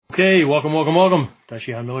Okay, welcome.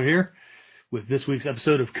 Tashihan Miller here with this week's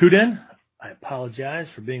episode of KUDEN. I apologize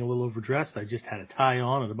for being a little overdressed. I just had a tie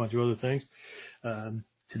on and a bunch of other things.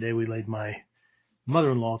 Today we laid my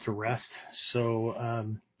mother-in-law to rest.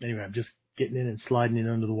 So anyway, I'm just getting in and sliding in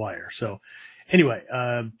under the wire. So anyway,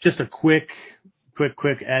 just a quick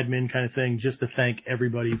admin kind of thing, just to thank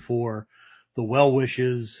everybody for the well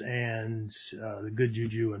wishes and the good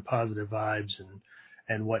juju and positive vibes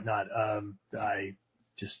and whatnot. I'm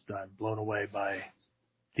blown away by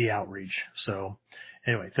the outreach. So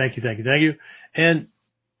anyway, thank you. And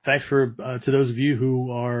thanks to those of you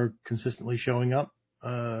who are consistently showing up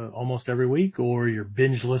almost every week, or you're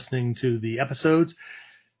binge listening to the episodes.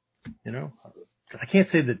 You know, I can't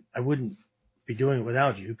say that I wouldn't be doing it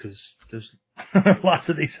without you, because there's lots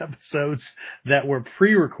of these episodes that were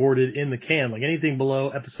pre-recorded in the can, like anything below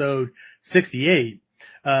episode 68.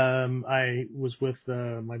 I was with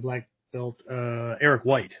my black belt Eric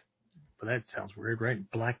White, but that sounds weird,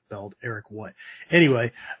 right? Black belt Eric White.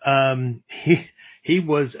 Anyway, he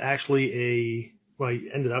was actually he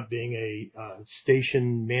ended up being a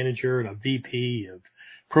station manager and a VP of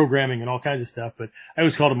programming and all kinds of stuff. But I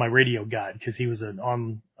always called him my radio god because he was an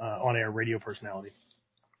on-air radio personality.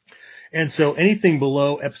 And so anything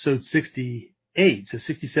below episode 68, so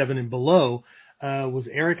 67 and below, was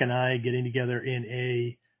Eric and I getting together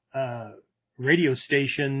in a radio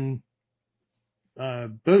station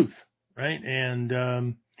booth, right? And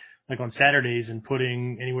like on Saturdays, and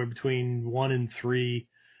putting anywhere between 1 and 3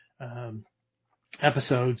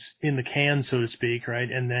 episodes in the can, so to speak,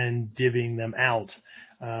 right? And then divvying them out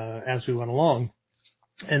as we went along.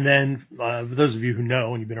 And then for those of you who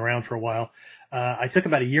know, and you've been around for a while, I took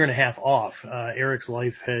about a year and a half off. Eric's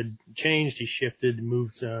life had changed. He shifted,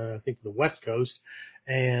 moved, I think, to the West Coast,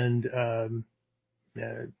 and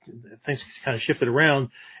things kind of shifted around,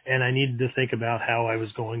 and I needed to think about how I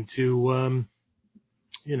was going to,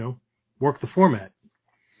 work the format.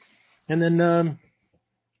 And then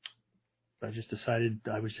I just decided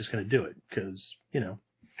I was just going to do it because,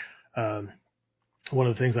 one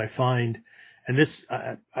of the things I find, and this,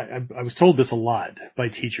 I was told this a lot by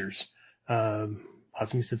teachers,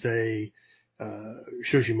 Hasmi Sensei,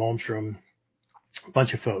 Shoshi Malmstrom, a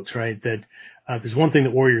bunch of folks, right, that there's one thing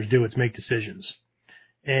that warriors do, it's make decisions.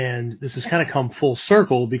 And this has kind of come full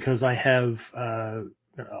circle because I have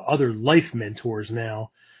other life mentors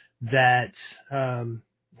now that are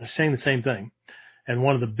saying the same thing. And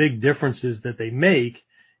one of the big differences that they make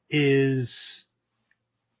is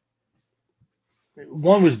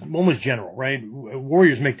one was general, right?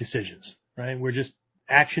 Warriors make decisions, right? We're just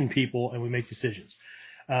action people and we make decisions.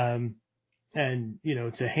 And,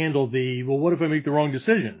 to handle what if I make the wrong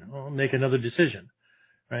decision? Well, I'll make another decision.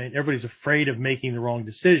 Right? Everybody's afraid of making the wrong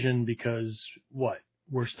decision because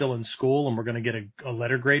we're still in school and we're going to get a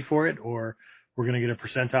letter grade for it, or we're going to get a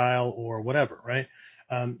percentile or whatever, right?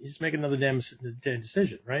 You just make another damn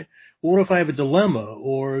decision, right? Well, what if I have a dilemma,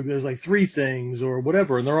 or there's like 3 things or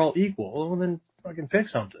whatever and they're all equal? Well, then fucking pick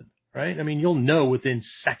something, right? I mean, you'll know within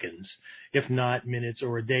seconds, if not minutes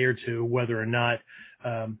or a day or two, whether or not,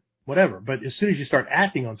 whatever. But as soon as you start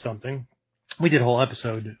acting on something, we did a whole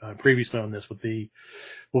episode previously on this with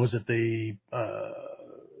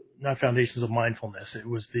not Foundations of Mindfulness. It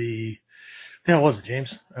was what was it,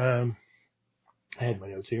 James? I had my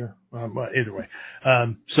notes here. But either way.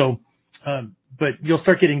 But you'll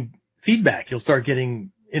start getting feedback. You'll start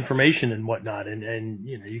getting information and whatnot, and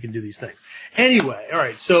you can do these things. Anyway, all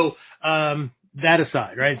right. So that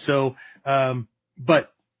aside, right? So,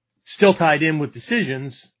 but still tied in with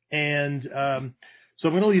decisions, and so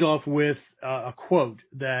I'm going to lead off with a quote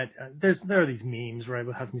that there are these memes, right,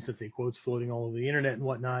 with Hasmi Sensei quotes floating all over the internet and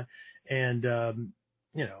whatnot. And,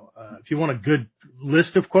 if you want a good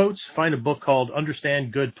list of quotes, find a book called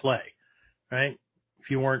Understand Good Play, right? If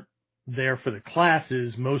you weren't there for the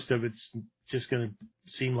classes, most of it's just going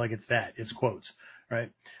to seem like it's quotes, right?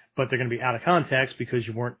 But they're going to be out of context because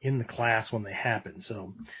you weren't in the class when they happened.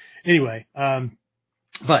 So anyway,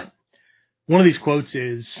 but one of these quotes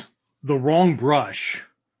is, the wrong brush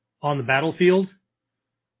on the battlefield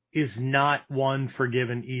is not one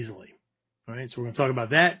forgiven easily. All right, so we're going to talk about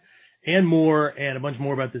that and more, and a bunch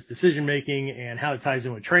more about this decision making and how it ties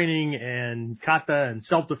in with training and kata and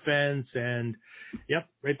self-defense, and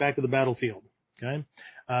right back to the battlefield. Okay,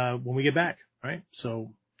 when we get back. All right,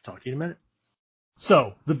 so talk to you in a minute.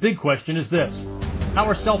 So the big question is this: how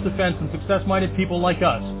are self-defense and success-minded people like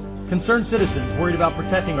us, concerned citizens worried about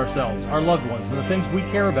protecting ourselves, our loved ones, and the things we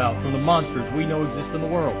care about from the monsters we know exist in the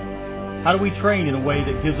world? How do we train in a way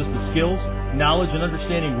that gives us the skills, knowledge, and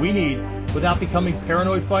understanding we need without becoming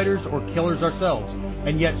paranoid fighters or killers ourselves?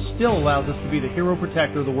 and yet still allows us to be the hero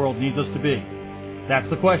protector the world needs us to be? That's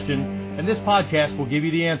the question, and this podcast will give you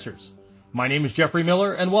the answers. My name is Jeffrey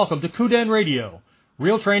Miller, and welcome to KUDEN Radio,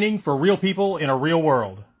 real training for real people in a real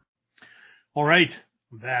world. All right,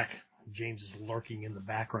 I'm back. James is lurking in the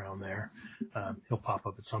background there. He'll pop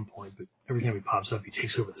up at some point, but every time he pops up, he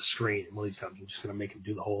takes over the screen. And one of these times, I'm just going to make him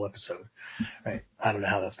do the whole episode. Right? I don't know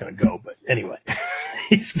how that's going to go, but anyway,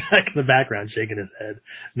 he's back in the background shaking his head.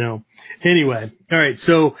 No. Anyway, all right.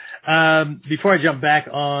 So before I jump back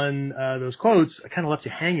on those quotes, I kind of left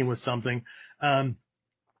you hanging with something. The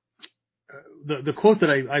quote that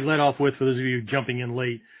I led off with, for those of you jumping in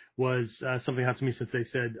late, was something Hatsumi Sensei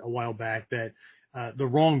said a while back, that the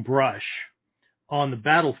wrong brush on the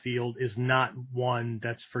battlefield is not one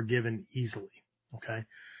that's forgiven easily. Okay.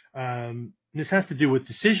 This has to do with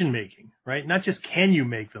decision making, right? Not just can you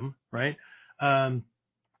make them, right?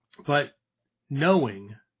 But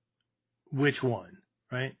knowing which one,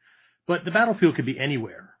 right? But the battlefield could be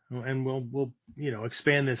anywhere, and we'll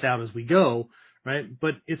expand this out as we go, right?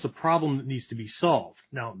 But it's a problem that needs to be solved.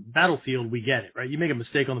 Now, battlefield, we get it, right? You make a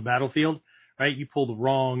mistake on the battlefield, right? You pull the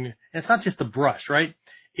wrong, and it's not just the brush, right?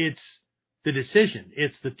 It's the decision,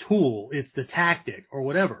 it's the tool, it's the tactic, or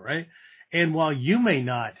whatever, right? And while you may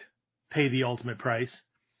not pay the ultimate price,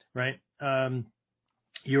 right?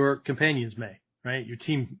 Your companions may, right? Your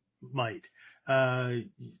team might,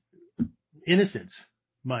 innocence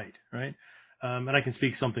might, right? And I can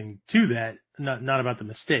speak something to that, not about the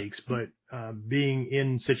mistakes, but being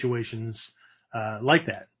in situations like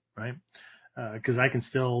that, right? Because I can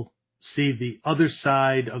still see the other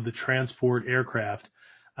side of the transport aircraft.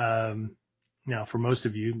 Now, for most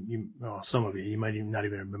of you, some of you might not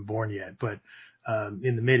even have been born yet, but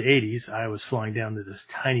in the mid 80s, I was flying down to this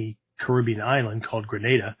tiny Caribbean island called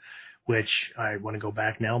Grenada, which I want to go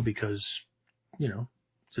back now because,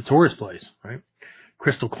 it's a tourist place, right?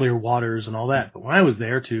 Crystal clear waters and all that. But when I was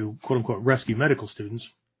there to quote unquote rescue medical students,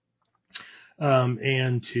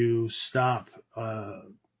 and to stop a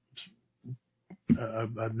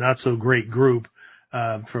not so great group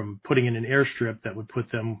from putting in an airstrip that would put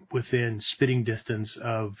them within spitting distance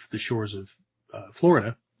of the shores of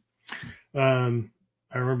Florida,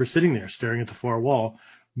 I remember sitting there staring at the far wall,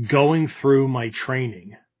 going through my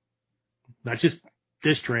training, not just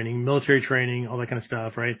this training, military training, all that kind of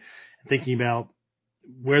stuff, right? Thinking about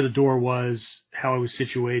where the door was, how I was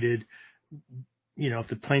situated, if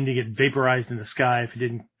the plane didn't get vaporized in the sky, if it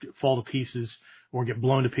didn't fall to pieces or get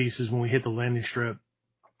blown to pieces when we hit the landing strip,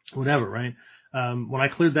 whatever, right? When I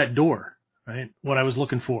cleared that door, right, what I was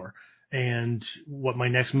looking for and what my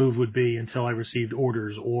next move would be until I received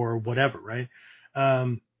orders or whatever, right?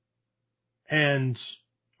 And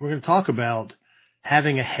we're going to talk about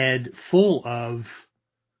having a head full of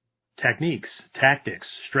techniques, tactics,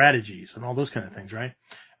 strategies, and all those kind of things, right?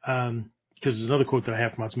 Because there's another quote that I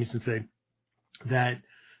have from Hatsumi Sensei that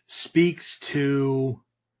speaks to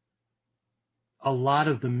a lot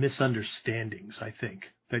of the misunderstandings, I think,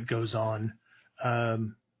 that goes on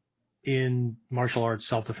in martial arts,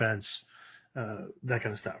 self-defense, that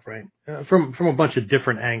kind of stuff, right? From a bunch of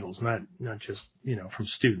different angles, not just, from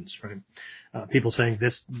students, right? People saying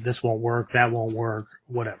this won't work, that won't work,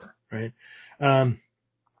 whatever, right?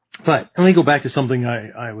 But let me go back to something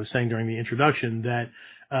I was saying during the introduction, that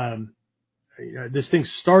this thing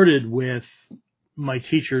started with my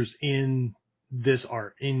teachers in this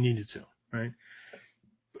art, in ninjutsu, right?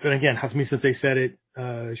 And again, Hatsumi Sensei said it,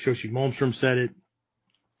 Shoshi Malmstrom said it,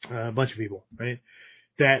 a bunch of people, right?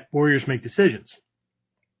 That warriors make decisions.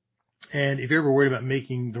 And if you're ever worried about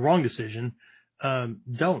making the wrong decision,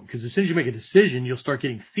 don't. Because as soon as you make a decision, you'll start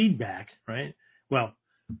getting feedback, right? Well,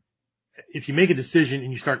 if you make a decision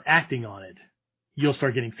and you start acting on it, you'll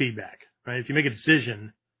start getting feedback, right? If you make a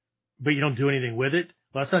decision, but you don't do anything with it,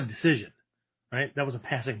 well, that's not a decision, right? That was a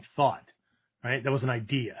passing thought, right? That was an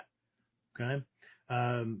idea, okay?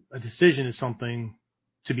 A decision is something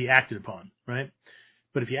to be acted upon, right?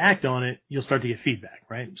 But if you act on it, you'll start to get feedback,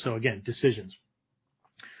 right? So again, decisions.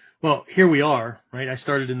 Well, here we are, right? I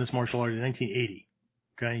started in this martial art in 1980,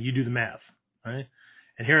 okay? You do the math, right?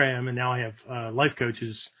 And here I am, and now I have life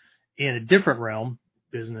coaches in a different realm,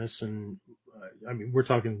 business, and we're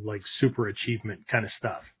talking like super achievement kind of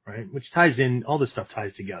stuff, right? Which ties in, all this stuff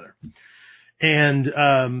ties together.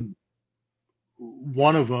 And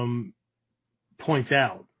one of them points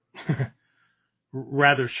out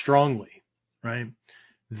rather strongly, right,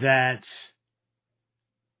 that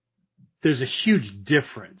there's a huge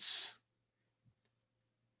difference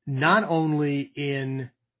not only in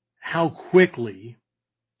how quickly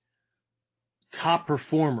top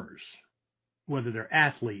performers, whether they're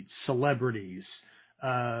athletes, celebrities,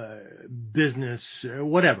 business,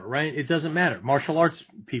 whatever, right? It doesn't matter. Martial arts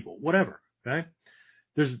people, whatever, okay?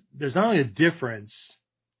 There's not only a difference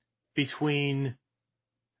between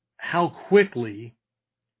how quickly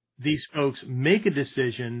these folks make a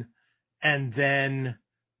decision and then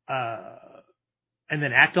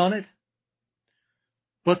act on it,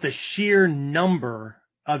 but the sheer number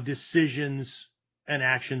of decisions and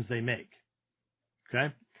actions they make.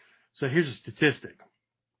 Okay? So here's a statistic.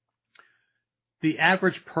 The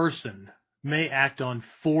average person may act on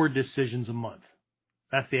 4 decisions a month.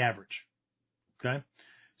 That's the average. Okay?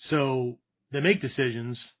 So they make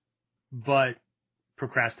decisions, but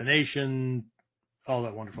procrastination, all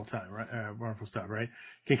that wonderful time, right? Wonderful stuff, right?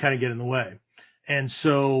 Can kind of get in the way. And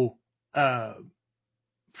so,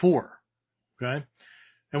 4, okay?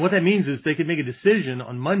 And what that means is they could make a decision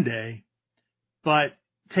on Monday, but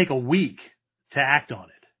take a week to act on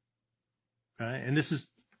it. Okay? And this is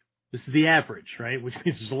the average, right? Which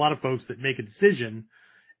means there's a lot of folks that make a decision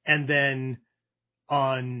and then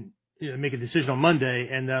make a decision on Monday,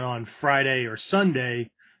 and then on Friday or Sunday,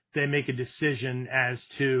 they make a decision as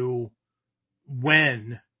to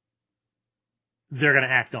when they're going to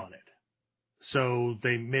act on it. So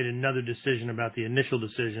they made another decision about the initial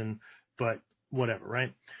decision, but whatever,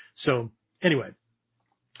 right? So anyway,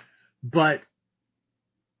 but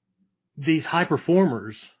these high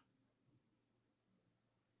performers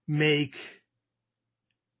make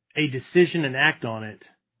a decision and act on it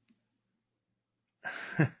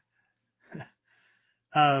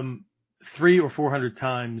 300 or 400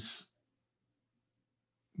 times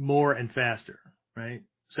more and faster, right?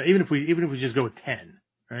 So even if we just go with 10,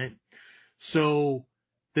 right? So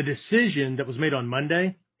the decision that was made on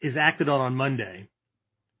Monday is acted on Monday,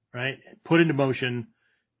 right? Put into motion,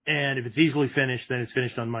 and if it's easily finished, then it's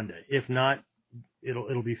finished on Monday. If not,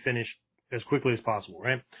 it'll be finished as quickly as possible,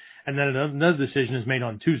 right? And then another decision is made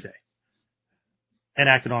on Tuesday and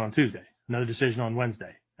acted on Tuesday. Another decision on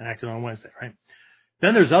Wednesday and acted on Wednesday, right?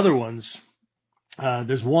 Then there's other ones.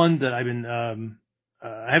 There's one that I've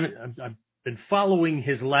been following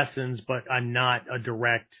his lessons, but I'm not a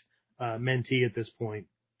direct mentee at this point.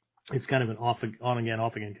 It's kind of an off again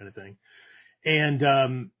kind of thing.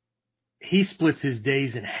 And he splits his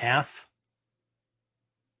days in half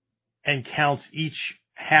and counts each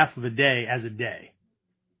half of a day as a day,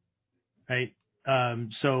 right?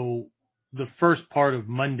 So the first part of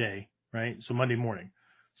Monday, right? So Monday morning,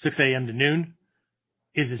 6 a.m. to noon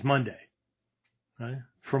is his Monday, right?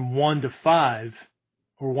 From 1 to 5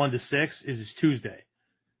 or 1 to 6 is his Tuesday.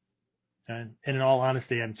 And in all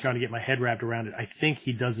honesty, I'm trying to get my head wrapped around it. I think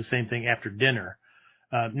he does the same thing after dinner.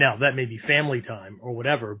 Now, that may be family time or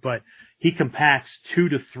whatever, but he compacts 2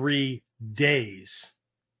 to 3 days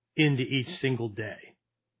into each single day.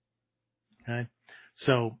 Okay?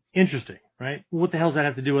 So, interesting, right? What the hell does that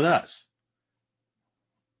have to do with us?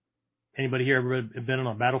 Anybody here ever been on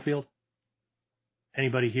a battlefield?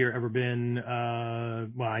 Anybody here ever been,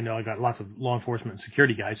 well, I know I got lots of law enforcement and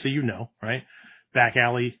security guys, so you know, right? Back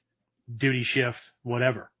alley, duty shift,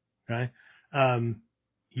 whatever, right?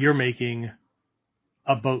 You're making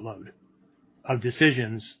a boatload of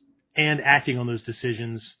decisions and acting on those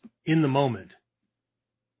decisions in the moment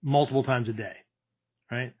multiple times a day,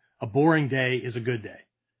 right? A boring day is a good day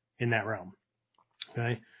in that realm,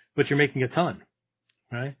 okay? But you're making a ton,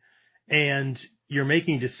 right? And you're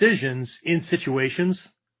making decisions in situations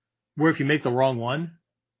where if you make the wrong one,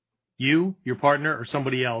 you, your partner, or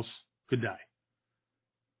somebody else could die,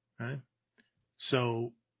 right?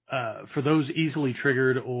 So for those easily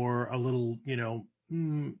triggered or a little, do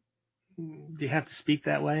you have to speak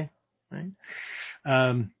that way, right?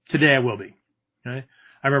 Today I will be, right?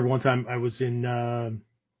 I remember one time I was in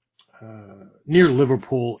near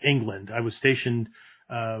Liverpool, England. I was stationed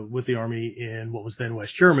with the Army in what was then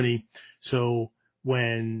West Germany. So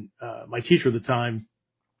when my teacher at the time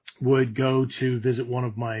would go to visit one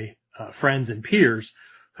of my friends and peers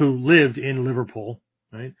who lived in Liverpool,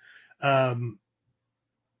 right? And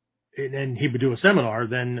he would do a seminar,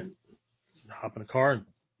 then hop in a car and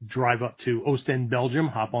drive up to Ostend,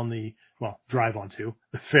 Belgium, drive onto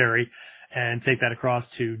the ferry and take that across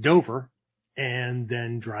to Dover and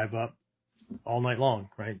then drive up all night long,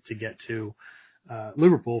 right, to get to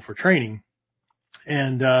Liverpool for training.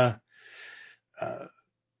 And,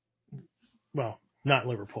 not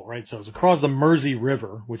Liverpool, right? So it was across the Mersey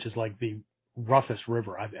River, which is like the roughest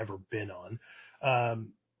river I've ever been on,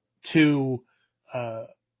 to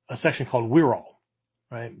a section called Wirral,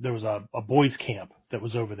 right? There was a boys camp that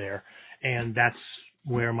was over there, and that's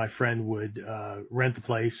where my friend would rent the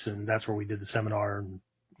place, and that's where we did the seminar and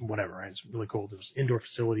whatever, right? It's really cool. There's indoor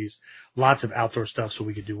facilities, lots of outdoor stuff, so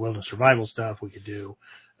we could do wilderness survival stuff. We could do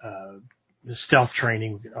stealth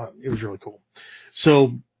training. It was really cool.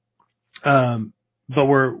 So, but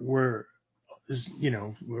we're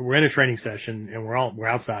in a training session, and we're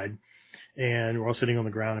outside, and we're all sitting on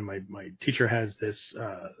the ground, and my teacher has this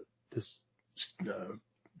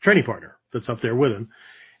training partner that's up there with him,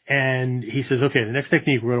 and he says, okay, the next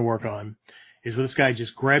technique we're going to work on is where this guy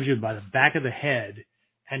just grabs you by the back of the head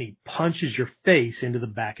and he punches your face into the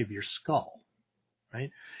back of your skull,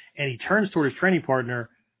 right? And he turns toward his training partner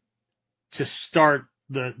to start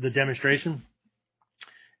the demonstration,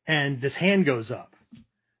 and this hand goes up,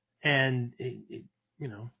 and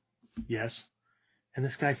yes, and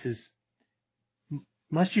this guy says,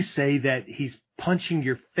 must you say that he's punching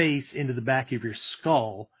your face into the back of your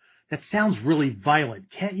skull? That sounds really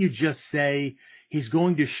violent. Can't you just say he's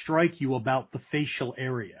going to strike you about the facial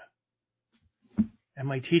area? And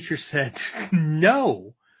my teacher said,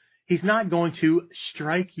 no, he's not going to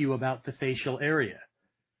strike you about the facial area.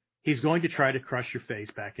 He's going to try to crush your face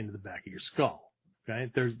back into the back of your skull.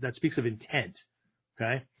 Okay. That speaks of intent.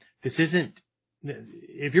 Okay. This isn't,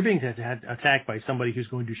 if you're being attacked by somebody who's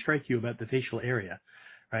going to strike you about the facial area,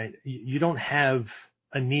 right? You don't have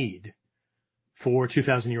a need for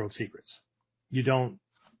 2,000-year-old secrets. You don't,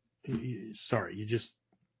 sorry, you just,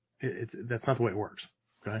 that's not the way it works.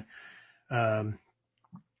 Okay.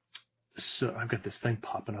 So I've got this thing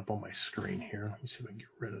popping up on my screen here. Let me see if I can get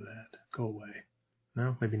rid of that. Go away.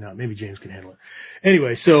 No, maybe not. Maybe James can handle it.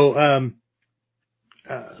 Anyway, so,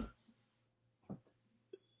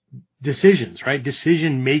 decisions, right?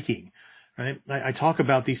 Decision making, right? I talk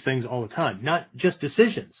about these things all the time, not just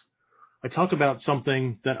decisions. I talk about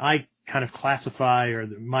something that I kind of classify, or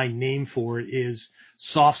my name for it is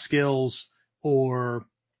soft skills or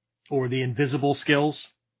the invisible skills,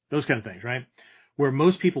 those kind of things, right? Where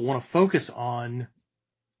most people want to focus on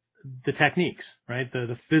the techniques, right?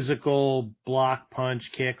 The physical block,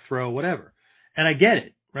 punch, kick, throw, whatever. And I get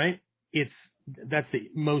it, right? That's the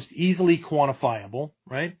most easily quantifiable,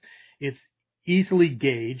 right? It's easily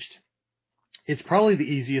gauged. It's probably the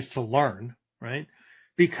easiest to learn, right?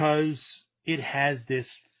 Because it has this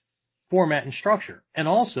format and structure. And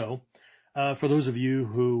also, for those of you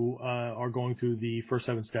who are going through the first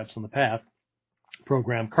 7 steps on the path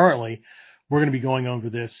program currently, we're going to be going over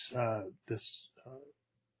this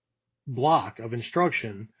block of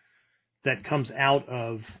instruction that comes out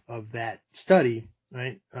of that study,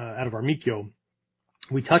 right? Out of our Mikyo.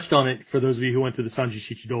 We touched on it for those of you who went through the Sanji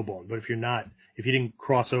Shichi Dobon, but if you didn't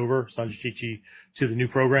cross over Sanji Shichi to the new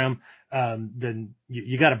program, then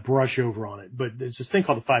you got to brush over on it. But there's this thing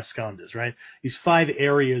called the 5 skandhas, right? These 5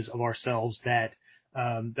 areas of ourselves that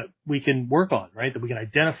we can work on, right? That we can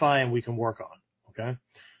identify and we can work on,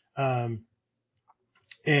 okay?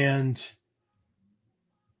 And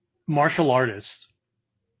martial artists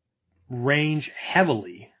range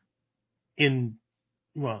heavily in,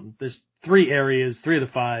 there's 3 areas, 3 of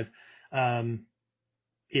the 5,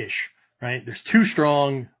 ish, right? There's 2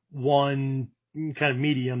 strong, 1 kind of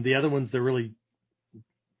medium. The other ones they're really,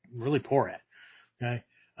 really poor at, okay?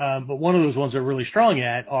 But one of those ones they're really strong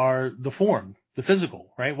at are the form, the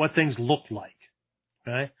physical, right? What things look like,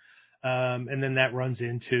 okay? And then that runs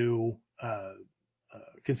into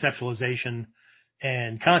conceptualization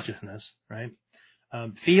and consciousness, right?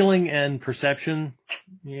 Feeling and perception,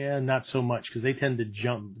 not so much, because they tend to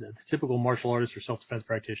jump. The typical martial artist or self-defense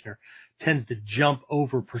practitioner tends to jump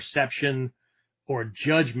over perception or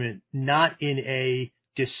judgment, not in a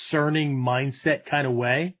discerning mindset kind of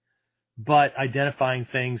way, but identifying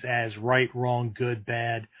things as right, wrong, good,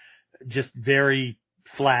 bad, just very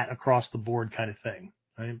flat across the board kind of thing,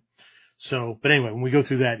 right? So, but anyway, when we go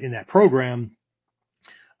through that in that program,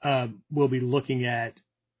 we'll be looking at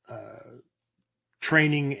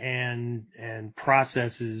training and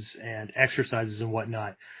processes and exercises and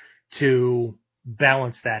whatnot to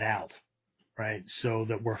balance that out, right? So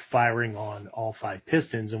that we're firing on all 5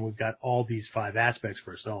 pistons, and we've got all these 5 aspects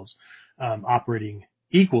for ourselves operating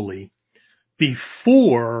equally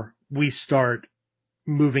before we start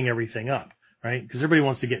moving everything up, right? Because everybody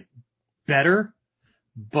wants to get better,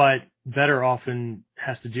 but better often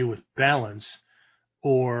has to do with balance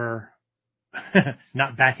or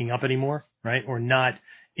not backing up anymore, right? Or not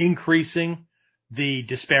increasing the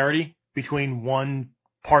disparity between one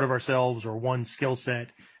part of ourselves or one skill set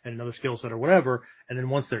and another skill set or whatever. And then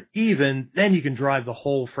once they're even, then you can drive the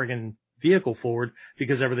whole friggin' vehicle forward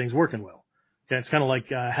because everything's working well. Okay, it's kind of like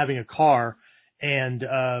having a car and,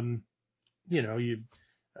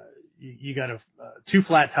 you got 2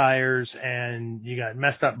 flat tires and you got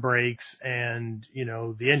messed up brakes and,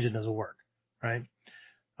 the engine doesn't work, right?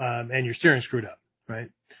 and your steering screwed up, right?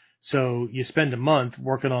 So you spend a month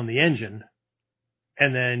working on the engine,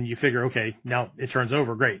 and then you figure, okay, now it turns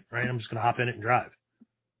over, great, right? I'm just going to hop in it and drive,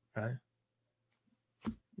 right?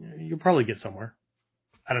 You'll probably get somewhere.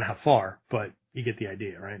 I don't know how far, but you get the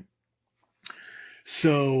idea, right?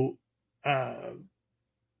 So,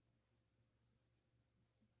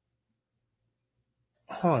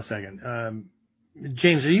 hold on a second.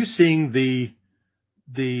 James, are you seeing the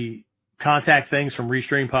contact things from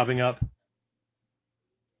Restream popping up?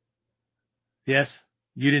 Yes?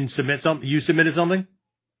 You didn't submit something? You submitted something?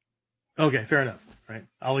 Okay, fair enough. Right.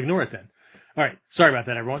 I'll ignore it then. All right. Sorry about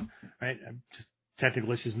that, everyone. Right. Just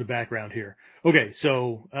technical issues in the background here. Okay.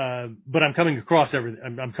 So, but I'm coming across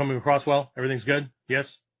everything. I'm coming across well. Everything's good. Yes.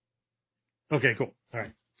 Okay. Cool. All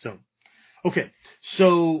right. So, okay.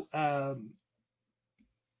 So,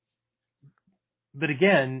 but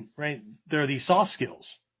again, right, there are these soft skills.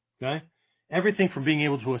 Okay. Everything from being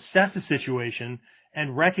able to assess a situation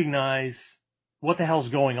and recognize what the hell's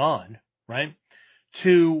going on, right,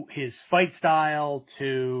 to his fight style,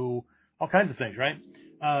 to all kinds of things, right?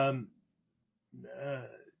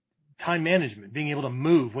 Time management, being able to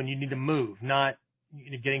move when you need to move, not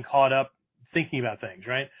getting caught up thinking about things,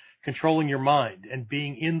 right? Controlling your mind and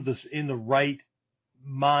being in the right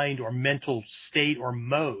mind or mental state or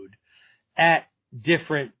mode at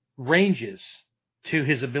different ranges to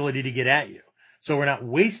his ability to get at you. So we're not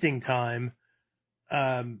wasting time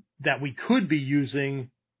that we could be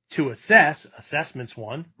using to assess. Assessment's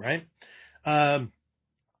one, right?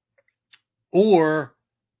 Or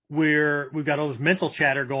we've got all this mental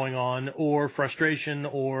chatter going on, or frustration,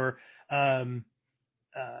 or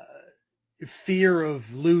fear of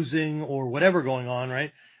losing, or whatever going on,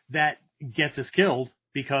 right? That gets us killed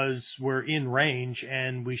because we're in range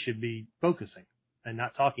and we should be focusing and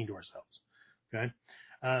not talking to ourselves. Okay.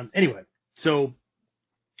 Anyway, so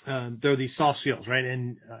there are these soft skills, right?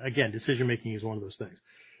 And again, decision making is one of those things.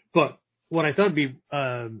 But what I thought would be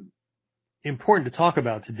important to talk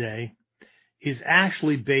about today is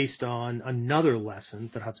actually based on another lesson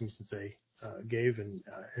that Hatsumi Sensei gave, and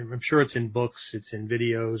I'm sure it's in books, it's in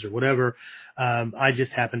videos or whatever. I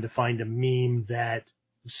just happened to find a meme that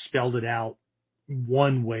spelled it out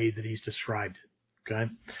one way that he's described it.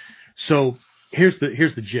 Okay, so here's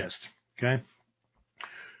the gist. Okay,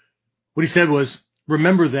 what he said was,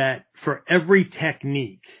 remember that for every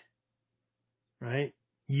technique, right,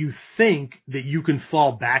 you think that you can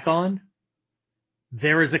fall back on,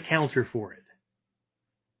 there is a counter for it.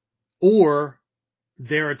 Or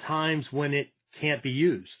there are times when it can't be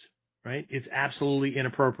used, right? It's absolutely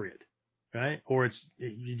inappropriate, right? Or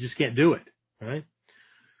you just can't do it, right?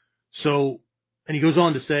 So, and he goes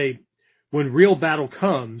on to say, when real battle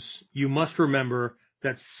comes, you must remember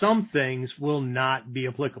that some things will not be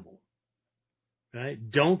applicable, right?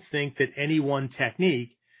 Don't think that any one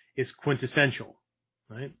technique is quintessential,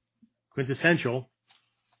 right? Quintessential,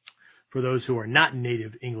 for those who are not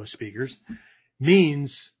native English speakers,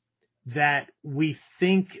 means that we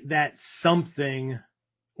think that something,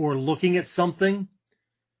 or looking at something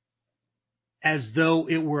as though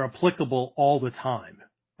it were applicable all the time,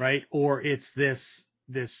 right? Or it's this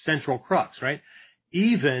central crux, right?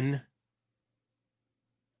 Even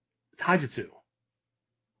taijutsu.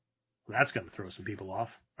 That's going to throw some people off,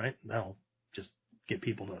 right? That'll just get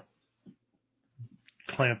people to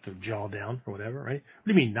clamp their jaw down or whatever, right? What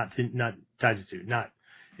do you mean not taijutsu, not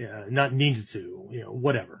ninjutsu,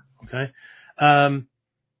 whatever, okay? One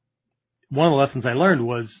of the lessons I learned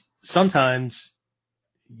was sometimes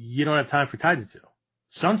you don't have time for taijutsu.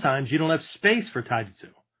 Sometimes you don't have space for taijutsu.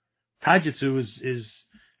 Taijutsu is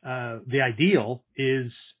the ideal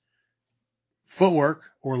is footwork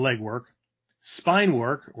or leg work, spine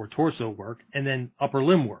work or torso work, and then upper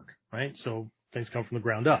limb work, right? So things come from the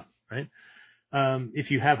ground up, right? If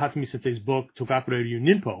you have Hatsumi Sensei's book, Tokakure Ryu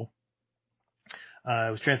Ninpo,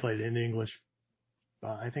 it was translated into English.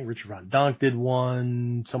 I think Richard Von Donk did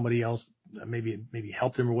one. Somebody else maybe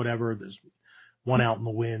helped him or whatever. There's one out in the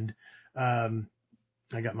wind.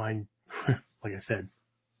 I got mine, like I said,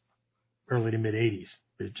 early to mid 80s,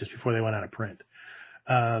 just before they went out of print.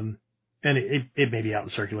 And it may be out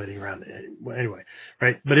and circulating around anyway,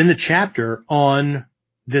 right? But in the chapter on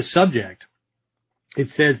this subject,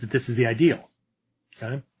 it says that this is the ideal,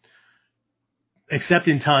 okay? Except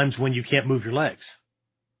in times when you can't move your legs,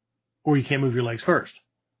 or you can't move your legs first,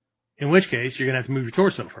 in which case you're going to have to move your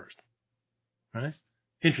torso first, right?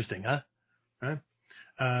 Interesting, huh? Right?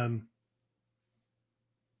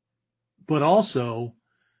 But also,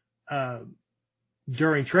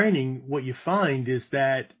 during training, what you find is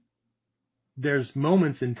that there's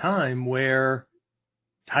moments in time where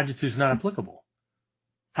taijutsu is not applicable.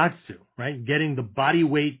 Tatsu, right? Getting the body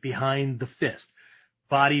weight behind the fist,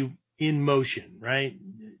 body in motion, right?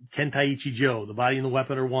 Kentaichi Joe, the body and the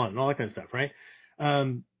weapon are one, and all that kind of stuff, right?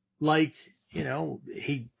 Like,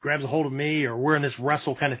 he grabs a hold of me, or we're in this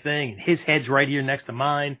wrestle kind of thing, and his head's right here next to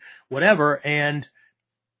mine, whatever, and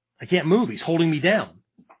I can't move. He's holding me down,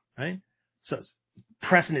 right? So it's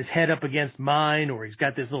pressing his head up against mine, or he's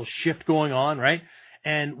got this little shift going on, right?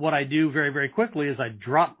 And what I do very, very quickly is I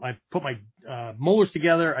put my molars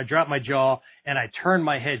together, I drop my jaw, and I turn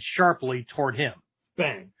my head sharply toward him.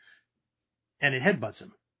 Bang. And it headbutts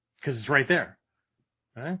him because it's right there.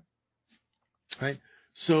 Right?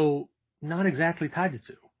 So not exactly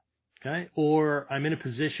taijutsu. Okay? Or I'm in a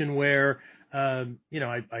position where, I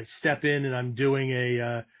step in and I'm doing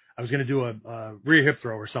I was going to do a rear hip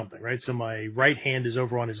throw or something, right? So my right hand is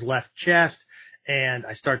over on his left chest, and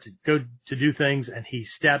I start to go to do things, and he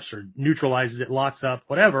steps or neutralizes it, locks up,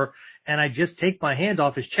 whatever, and I just take my hand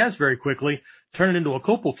off his chest very quickly, turn it into a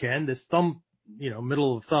koppelken, this thumb,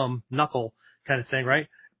 middle of the thumb, knuckle kind of thing, right?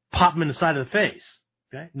 Pop him in the side of the face,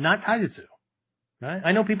 okay? Not taijutsu, right?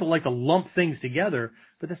 I know people like to lump things together,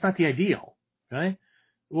 but that's not the ideal, right?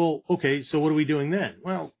 Well, okay, so what are we doing then?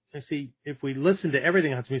 Well, I see, if we listen to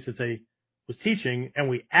everything Hatsumi Sensei was teaching and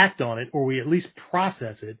we act on it, or we at least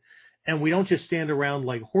process it, and we don't just stand around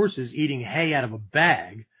like horses eating hay out of a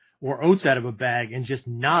bag or oats out of a bag and just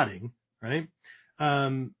nodding, right?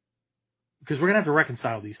 Because we're going to have to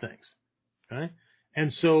reconcile these things, okay?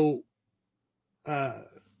 And so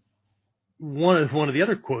one of the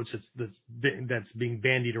other quotes that's being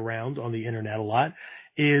bandied around on the internet a lot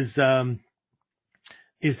is that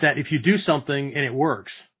if you do something and it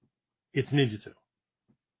works, it's ninjutsu.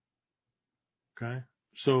 Okay?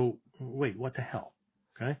 So, wait, what the hell?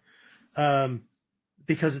 Okay?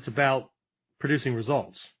 Because it's about producing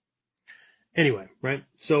results. Anyway, right?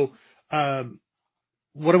 So,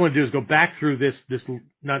 what I want to do is go back through this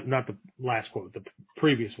not the last quote, the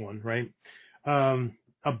previous one, right?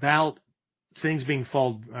 About things being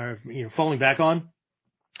falling back on.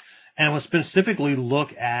 And I want to specifically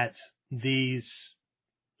look at these,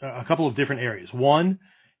 a couple of different areas. One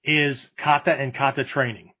is kata and kata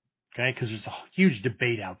training, okay? Because there's a huge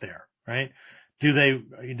debate out there, right? Do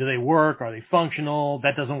they work? Are they functional?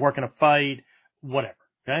 That doesn't work in a fight, whatever,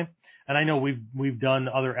 okay? And I know we've done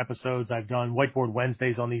other episodes. I've done Whiteboard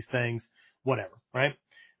Wednesdays on these things, whatever, right?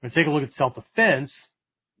 I'm going to take a look at self-defense,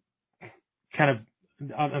 kind of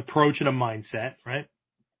an approach and a mindset, right?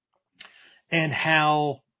 And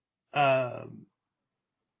how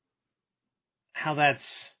that's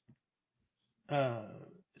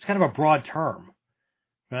it's kind of a broad term,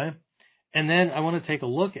 right? And then I want to take a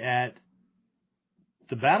look at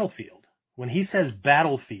the battlefield. When he says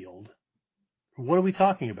battlefield, what are we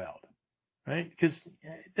talking about, right? Because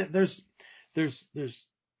there's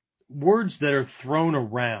words that are thrown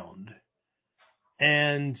around,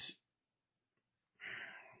 and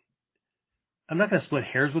I'm not going to split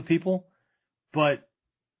hairs with people, but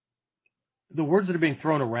the words that are being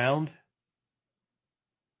thrown around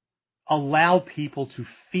allow people to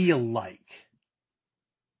feel like,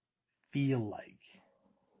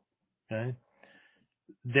 okay?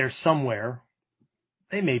 They're somewhere.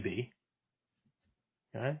 They may be,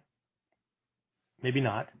 okay? Maybe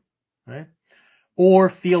not, right? Or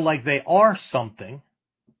feel like they are something.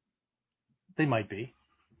 They might be.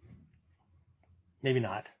 Maybe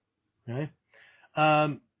not, right?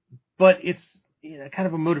 But it's kind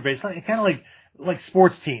of a motivation, kind of like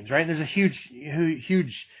sports teams, right? There's a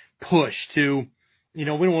huge push to, we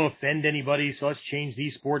don't want to offend anybody, so let's change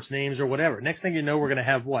these sports names or whatever. Next thing you know, we're going to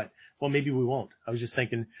have what? Well, maybe we won't. I was just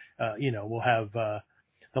thinking, we'll have the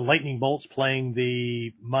lightning bolts playing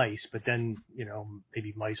the mice, but then,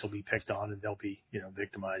 maybe mice will be picked on and they'll be,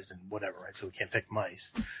 victimized and whatever, right? So we can't pick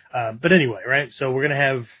mice. But anyway, right? So we're going to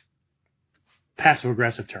have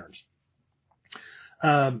passive-aggressive terms.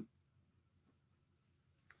 But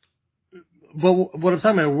what I'm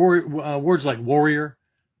talking about, words like warrior,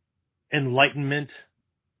 enlightenment,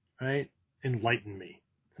 right? Enlighten me.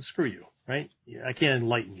 Screw you, right? I can't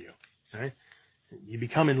enlighten you, right? You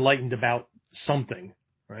become enlightened about something,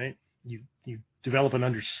 right? You develop an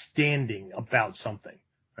understanding about something,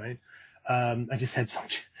 right? I just had some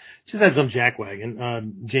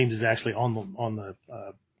jackwagon. James is actually on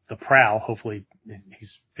the prowl. Hopefully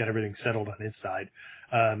he's got everything settled on his side.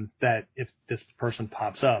 That if this person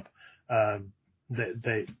pops up,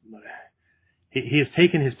 he has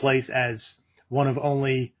taken his place as one of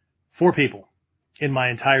only 4 people in my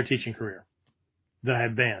entire teaching career that I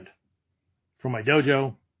had banned from my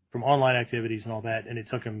dojo, from online activities and all that. And it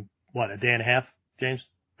took him, a day and a half, James?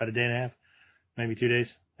 About a day and a half, maybe 2 days.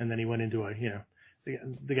 And then he went into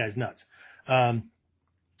the guy's nuts.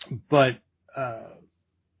 But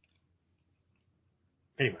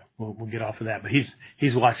anyway, we'll get off of that. But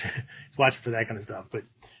he's watching for that kind of stuff. But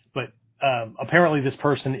apparently this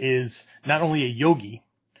person is not only a yogi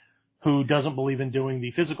who doesn't believe in doing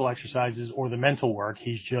the physical exercises or the mental work.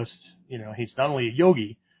 He's just, he's not only a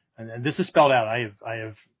yogi, and this is spelled out. I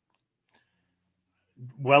have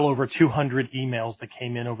well over 200 emails that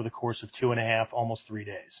came in over the course of 2.5, almost 3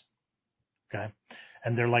 days. Okay.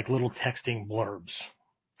 And they're like little texting blurbs.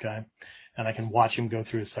 Okay. And I can watch him go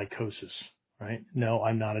through his psychosis, right? No,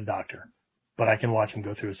 I'm not a doctor, but I can watch him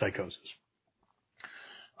go through his psychosis.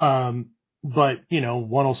 But,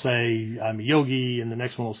 one will say, I'm a yogi, and the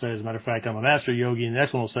next one will say, as a matter of fact, I'm a master yogi, and the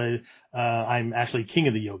next one will say, I'm actually king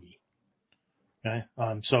of the yogi. Okay?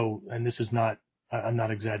 And this is not, I'm not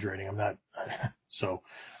exaggerating. I'm not,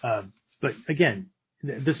 but again,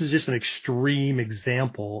 this is just an extreme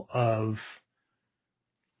example of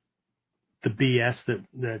the BS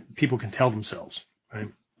that people can tell themselves,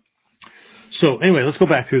 right? So anyway, let's go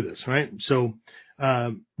back through this, right? So,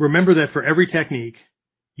 remember that for every technique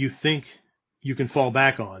you think you can fall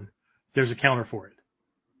back on, there's a counter for it,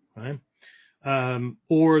 right?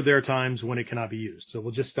 Or there are times when it cannot be used. So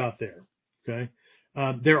we'll just stop there. Okay.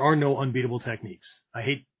 There are no unbeatable techniques. I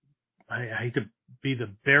hate to be the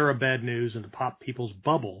bearer of bad news and to pop people's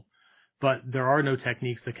bubble, but there are no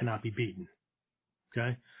techniques that cannot be beaten.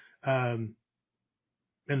 Okay. And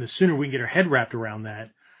the sooner we can get our head wrapped around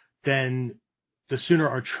that, then the sooner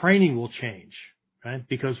our training will change, right?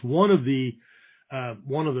 Because one of the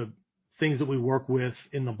things that we work with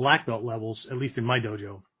in the black belt levels, at least in my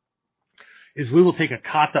dojo, is we will take a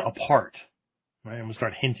kata apart, right? I'm going to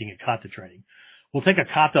start hinting at kata training. We'll take a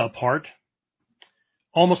kata apart,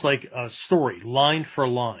 almost like a story, line for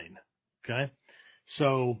line, okay?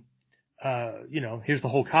 So, here's the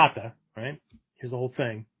whole kata, right? Here's the whole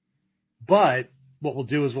thing. But what we'll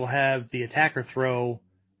do is we'll have the attacker throw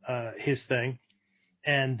his thing,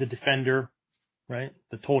 and the defender, right,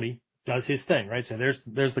 the tori, does his thing, right? So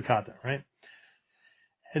there's the kata, right?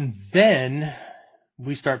 And then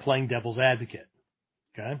we start playing devil's advocate,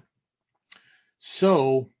 okay?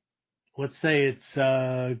 So let's say it's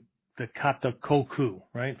the kata koku,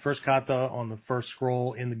 right? First kata on the first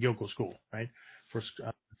scroll in the Gyoko school, right? First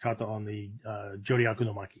kata on the Jodyaku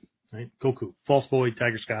no Maki, right? Koku, false void,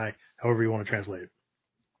 tiger sky, however you want to translate it.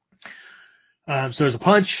 So there's a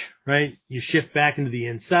punch, right? You shift back into the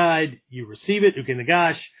inside, you receive it, uke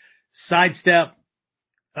nagash, sidestep,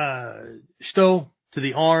 shito to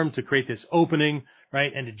the arm to create this opening,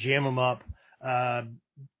 right? And to jam him up,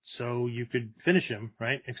 so you could finish him,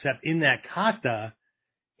 right? Except in that kata,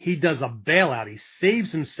 he does a bailout. He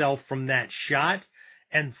saves himself from that shot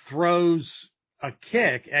and throws a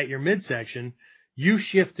kick at your midsection. You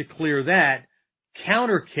shift to clear that,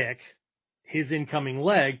 counter kick his incoming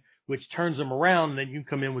leg, which turns him around, and then you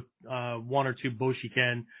come in with one or two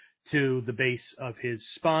boshiken to the base of his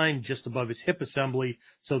spine, just above his hip assembly,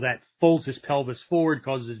 so that folds his pelvis forward,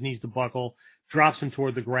 causes his knees to buckle, drops him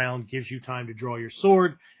toward the ground, gives you time to draw your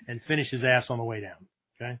sword, and finish his ass on the way down.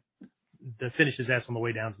 Okay? The finish his ass on the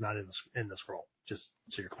way down is not in the scroll, just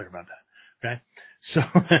so you're clear about that. Okay? So,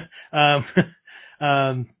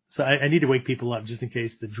 so I need to wake people up just in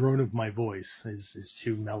case the drone of my voice is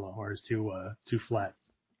too mellow or is too flat.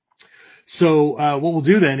 So what we'll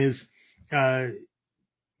do then is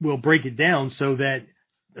we'll break it down so that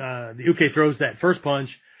the uke throws that first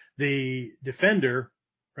punch, the defender,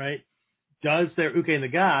 right, does their uke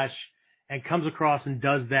nagash and comes across and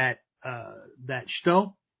does that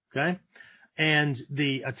shito, okay, and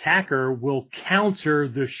the attacker will counter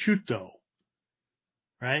the shuto,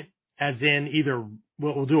 right, as in either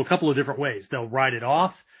we'll do a couple of different ways. They'll ride it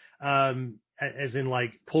off, as in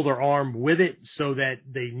like pull their arm with it so that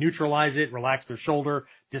they neutralize it, relax their shoulder,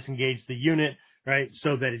 disengage the unit, right?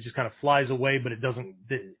 So that it just kind of flies away, but it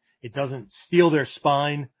doesn't steal their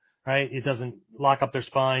spine, right? It doesn't lock up their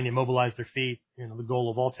spine, immobilize their feet, the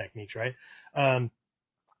goal of all techniques, right? And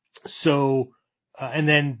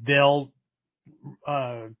then they'll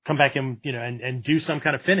come back and do some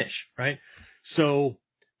kind of finish, right? So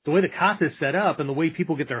the way the kata is set up and the way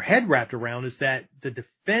people get their head wrapped around is that the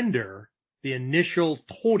defender, the initial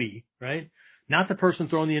tori, right, not the person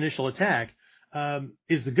throwing the initial attack,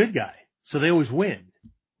 is the good guy. So they always win.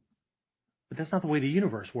 But that's not the way the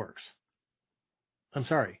universe works. I'm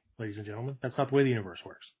sorry, ladies and gentlemen. That's not the way the universe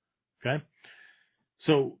works. Okay?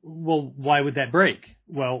 So, well, why would that break?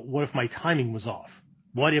 Well, what if my timing was off?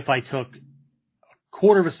 What if I took a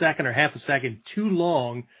quarter of a second or half a second too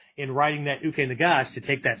long in writing that uke nagash to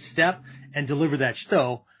take that step and deliver that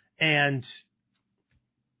shito, and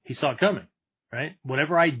he saw it coming, right?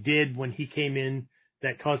 Whatever I did when he came in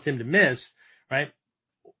that caused him to miss, right?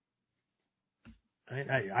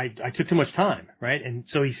 I took too much time, right? And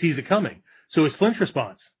so he sees it coming. So his flinch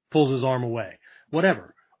response pulls his arm away,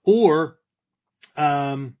 whatever. Or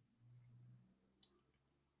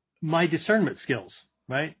my discernment skills,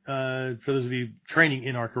 right? For those of you training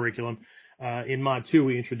in our curriculum, in Mod 2,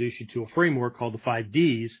 we introduce you to a framework called the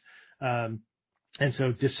 5Ds. And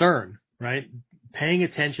so discern, right? Paying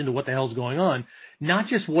attention to what the hell's going on, not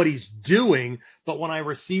just what he's doing, but when I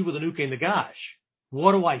receive with an uke nagash,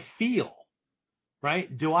 what do I feel,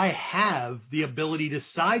 right? Do I have the ability to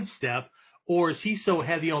sidestep, or is he so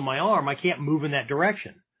heavy on my arm I can't move in that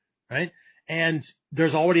direction, right? And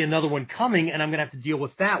there's already another one coming, and I'm going to have to deal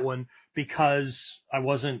with that one because I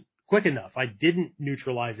wasn't quick enough. I didn't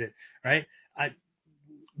neutralize it, right?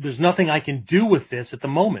 There's nothing I can do with this at the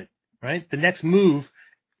moment, right? The next move,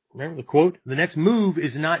 remember the quote, the next move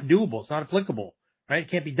is not doable. It's not applicable, right? It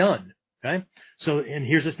can't be done, okay? So, and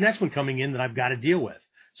here's this next one coming in that I've got to deal with.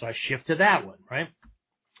 So I shift to that one, right?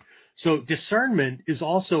 So discernment is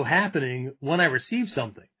also happening when I receive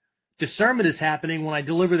something. Discernment is happening when I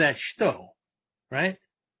deliver that shto, right?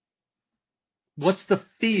 What's the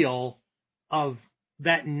feel of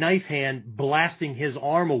that knife hand blasting his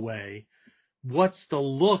arm away? What's the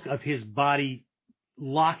look of his body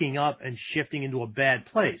locking up and shifting into a bad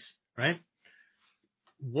place, right?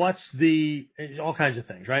 What's all kinds of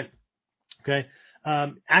things, right? Okay.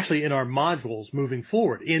 Actually, in our modules moving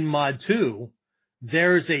forward, in Mod 2,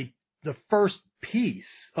 there's the first piece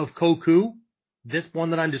of Koku, this one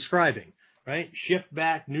that I'm describing, right? Shift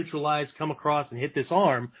back, neutralize, come across, and hit this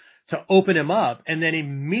arm to open him up, and then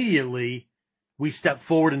immediately we step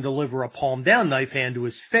forward and deliver a palm down knife hand to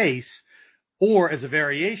his face, or as a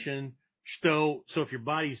variation, so if your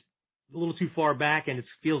body's a little too far back and it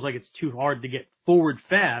feels like it's too hard to get forward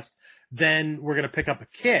fast, then we're going to pick up a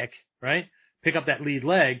kick, right? Pick up that lead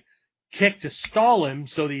leg, kick to stall him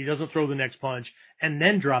so that he doesn't throw the next punch, and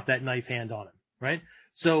then drop that knife hand on him, right?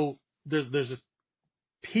 So there's this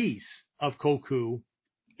piece of Koku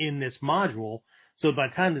in this module. So by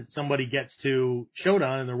the time that somebody gets to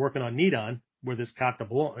Shodan and they're working on Nidan, where this Kata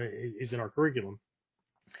is in our curriculum,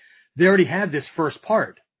 they already have this first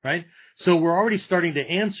part, right? So we're already starting to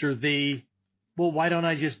answer well, why don't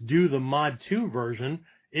I just do the Mod 2 version?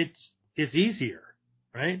 It's easier,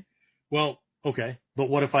 right? Well, okay, but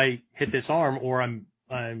what if I hit this arm, or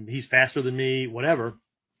he's faster than me, whatever.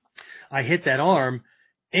 I hit that arm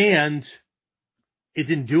and it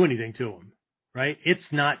didn't do anything to him, right?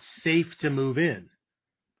 It's not safe to move in.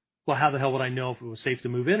 Well, how the hell would I know if it was safe to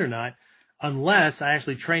move in or not? Unless I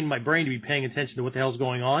actually train my brain to be paying attention to what the hell's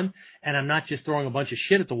going on, and I'm not just throwing a bunch of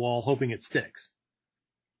shit at the wall hoping it sticks.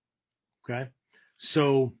 Okay?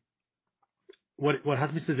 So what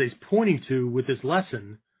Hasmi is pointing to with this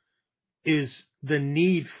lesson is the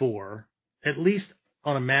need for, at least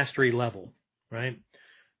on a mastery level, right?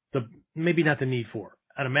 Maybe not the need for,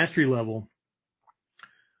 at a mastery level,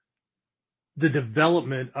 the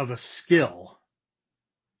development of a skill,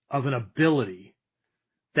 of an ability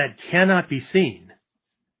that cannot be seen.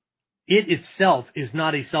 It itself is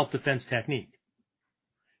not a self-defense technique,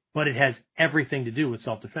 but it has everything to do with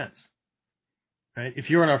self-defense. Right? If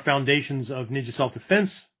you're in our Foundations of Ninja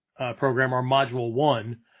Self-Defense program, our Module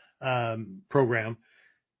 1 program,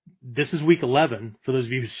 this is week 11 for those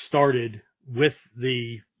of you who started with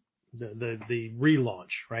the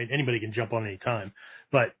relaunch, right? Anybody can jump on any time.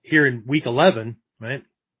 But here in week 11, right,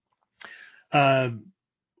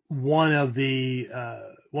 one of the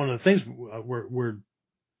things we're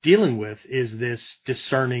dealing with is this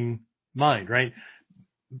discerning mind, right?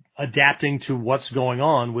 Adapting to what's going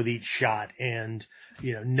on with each shot, and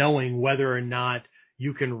knowing whether or not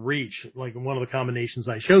you can reach. Like one of the combinations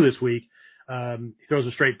I show this week, he throws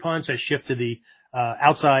a straight punch. I shift to the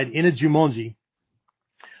outside in a jumonji,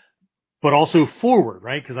 but also forward,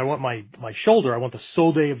 right? Because I want my shoulder, I want the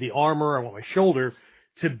sode of the armor, I want my shoulder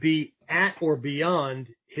to be at or beyond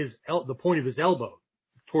the point of his elbow,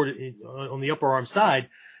 toward on the upper arm side.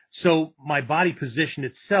 So my body position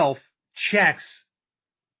itself checks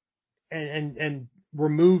and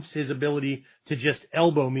removes his ability to just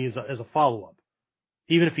elbow me as a follow-up,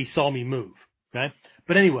 even if he saw me move, okay?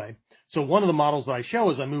 But anyway, so one of the models that I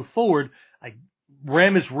show as I move forward, I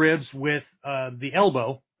ram his ribs with the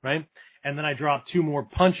elbow, right? And then I drop two more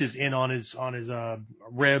punches in on his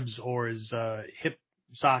ribs or his hip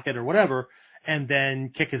socket or whatever, and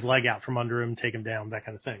then kick his leg out from under him, take him down, that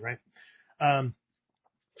kind of thing, right?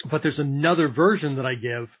 But there's another version that I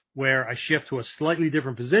give where I shift to a slightly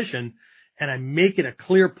different position, and I make it a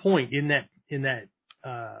clear point in that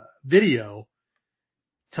video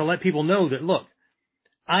to let people know that, look,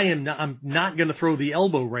 I'm not going to throw the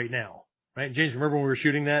elbow right now, right? James, remember when we were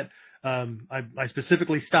shooting that? I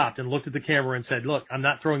specifically stopped and looked at the camera and said, look, I'm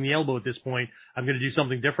not throwing the elbow at this point. I'm going to do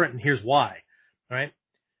something different, and here's why, right?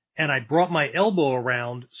 And I brought my elbow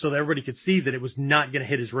around so that everybody could see that it was not going to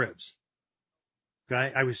hit his ribs.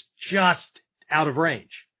 Okay? I was just out of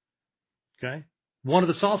range. Okay? One of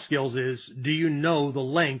the soft skills is, do you know the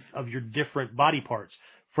length of your different body parts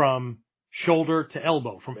from shoulder to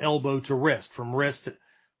elbow, from elbow to wrist, from wrist to,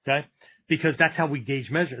 okay? Because that's how we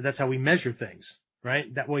measure. That's how we measure things,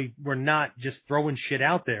 right? That way we're not just throwing shit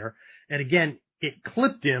out there. And again, it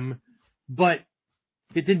clipped him, but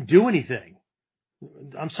it didn't do anything.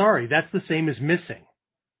 I'm sorry. That's the same as missing.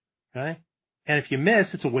 Okay? And if you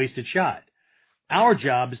miss, it's a wasted shot. Our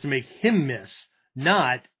job is to make him miss,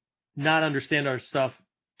 not understand our stuff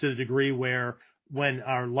to the degree where when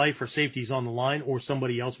our life or safety is on the line, or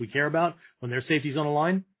somebody else we care about, when their safety's on the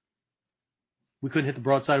line, we couldn't hit the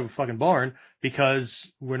broadside of a fucking barn because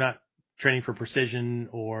we're not training for precision,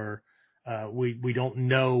 or we don't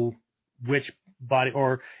know which body,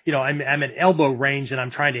 or, you know, I'm at elbow range and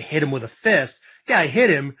I'm trying to hit him with a fist. Yeah, I hit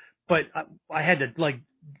him, but I had to like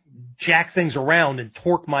jack things around and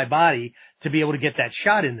torque my body to be able to get that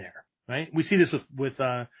shot in there, right? We see this with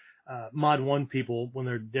Mod 1 people when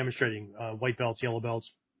they're demonstrating white belts, yellow belts.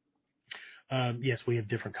 Yes, we have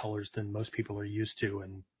different colors than most people are used to,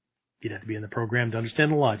 and you'd have to be in the program to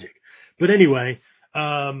understand the logic. But anyway,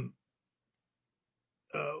 what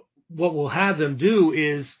we'll have them do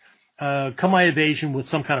is come my evasion with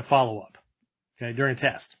some kind of follow-up, okay, during a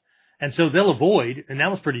test. And so they'll avoid, and that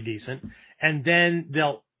was pretty decent, and then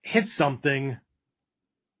they'll hit something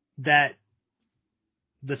that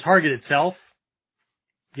the target itself,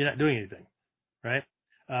 you're not doing anything, right?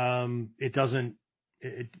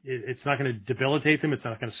 It's not going to debilitate them. It's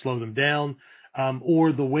not going to slow them down,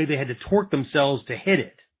 or the way they had to torque themselves to hit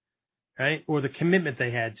it, right? Or the commitment they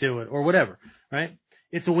had to it, or whatever, right?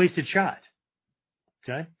 It's a wasted shot,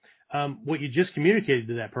 okay? What you just communicated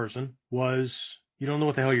to that person was you don't know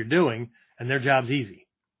what the hell you're doing, and their job's easy,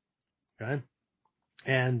 okay?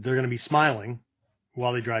 And they're going to be smiling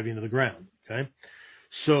while they drive you into the ground, okay?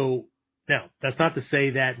 So now, that's not to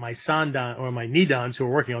say that my Sandan or my Nidans who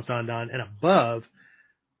are working on Sandan and above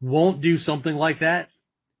won't do something like that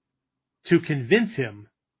to convince him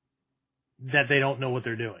that they don't know what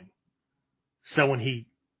they're doing. So when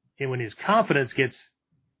his confidence gets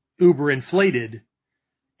uber inflated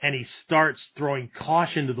and he starts throwing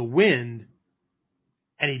caution to the wind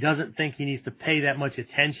and he doesn't think he needs to pay that much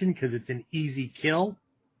attention because it's an easy kill,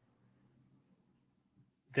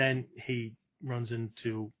 then he runs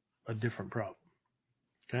into a different problem.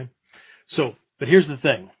 Okay? So, but here's the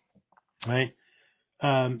thing, right?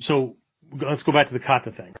 So let's go back to the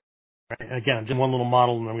Kata thing. Right? Again, I'm just one little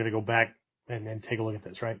model, and I'm going to go back and take a look at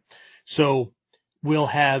this, right? So we'll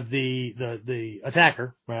have the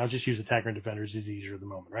attacker, right? I'll just use attacker and defenders is easier at the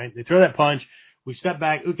moment, right? They throw that punch. We step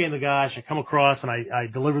back, uke in the gosh, I come across and I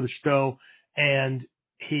deliver the shito, and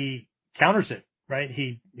he counters it, right?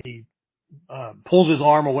 He pulls his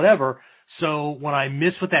arm or whatever. So when I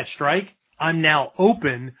miss with that strike, I'm now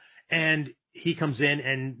open, and he comes in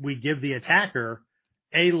and we give the attacker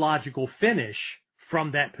a logical finish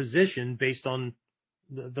from that position based on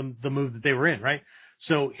the move that they were in, right?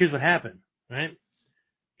 So here's what happened, right?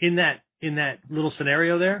 In that little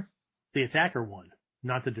scenario there, the attacker won,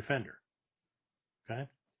 not the defender. Okay?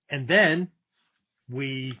 And then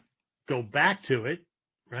we go back to it,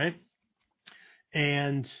 right?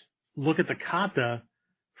 And look at the kata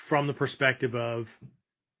from the perspective of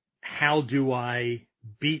how do I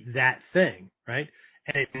beat that thing, right?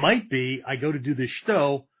 And it might be I go to do the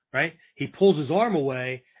shito, right? He pulls his arm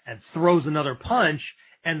away and throws another punch,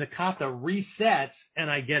 and the kata resets, and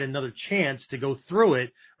I get another chance to go through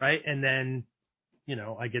it, right? And then, you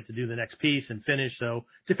know, I get to do the next piece and finish, so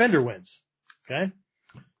defender wins, okay?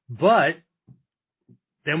 But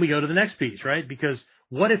then we go to the next piece, right? Because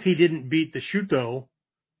what if he didn't beat the shuto,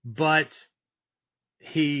 but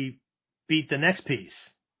he beat the next piece,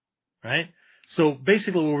 right? So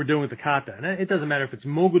basically what we're doing with the kata, and it doesn't matter if it's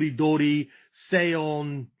moguri, dori,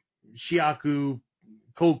 seion, shiaku,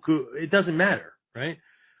 koku, it doesn't matter, right?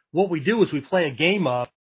 What we do is we play a game of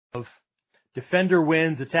defender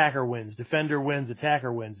wins, attacker wins, defender wins,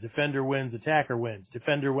 attacker wins, defender wins, attacker wins,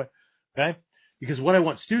 defender wins, okay? Because what I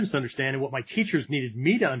want students to understand, and what my teachers needed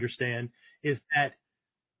me to understand, is that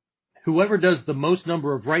whoever does the most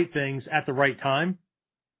number of right things at the right time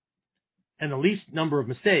and the least number of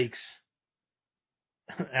mistakes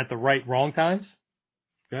at the wrong times,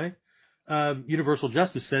 okay? Universal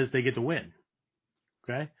justice says they get to win,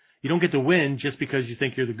 okay? You don't get to win just because you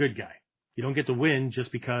think you're the good guy. You don't get to win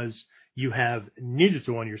just because you have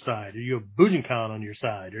ninjutsu on your side, or you have Bujinkan on your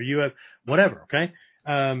side, or you have whatever. Okay,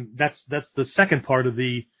 that's the second part of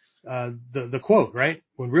the quote, right?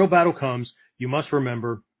 When real battle comes, you must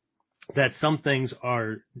remember that some things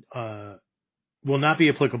are will not be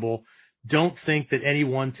applicable. Don't think that any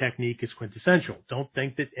one technique is quintessential. Don't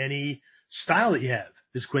think that any style that you have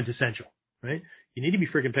is quintessential, right? You need to be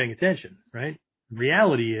freaking paying attention, right?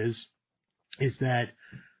 Reality is that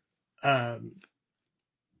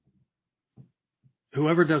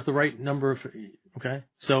whoever does the right number of, okay.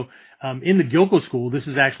 So in the Gyoko school, this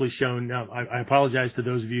is actually shown. Now, I apologize to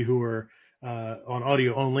those of you who are on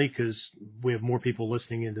audio only, because we have more people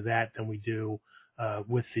listening into that than we do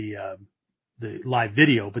with the live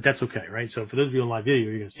video, but that's okay, right? So for those of you on live video,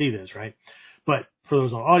 you're going to see this, right? But for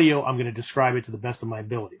those on audio, I'm going to describe it to the best of my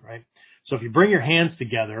ability, right? So if you bring your hands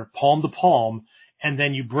together, palm to palm, and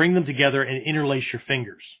then you bring them together and interlace your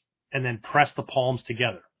fingers, and then press the palms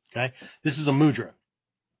together, okay? This is a mudra,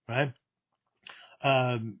 right?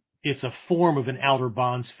 It's a form of an outer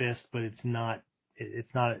bonds fist, but it's not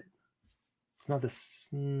this.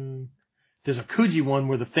 There's a Kuji one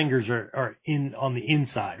where the fingers are in on the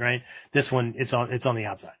inside, right? This one, it's on the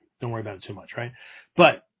outside. Don't worry about it too much, right?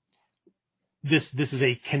 But this is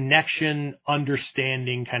a connection,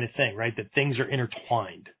 understanding kind of thing, right? That things are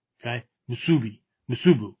intertwined, okay?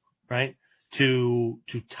 Musubu, right? To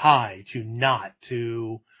tie, to knot,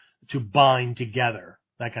 to bind together,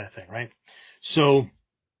 that kind of thing, right? So,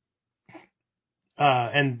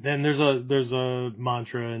 and then there's a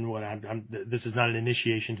mantra and what this is not an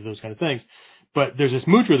initiation to those kind of things, but there's this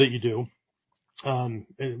mudra that you do,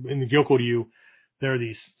 in the Gyokko-ryu. There are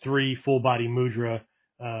these 3 full body mudra,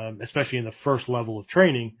 especially in the first level of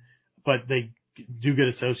training, but they do get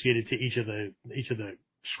associated to each of the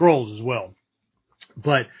scrolls as well.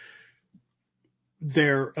 But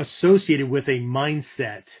they're associated with a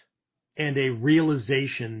mindset and a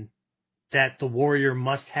realization that the warrior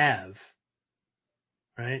must have,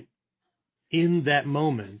 right, in that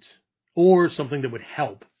moment, or something that would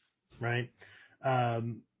help, right?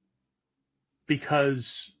 Because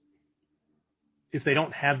if they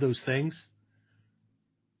don't have those things,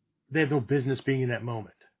 they have no business being in that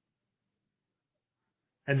moment.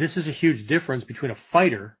 And this is a huge difference between a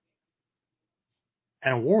fighter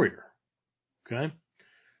and a warrior, okay?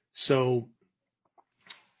 So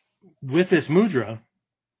with this mudra,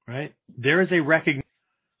 right, there is a recognition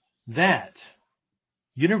that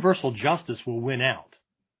universal justice will win out,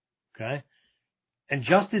 okay? And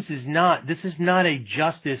justice is not a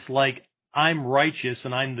justice like I'm righteous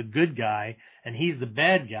and I'm the good guy and he's the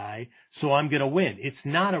bad guy, so I'm going to win. It's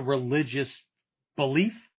not a religious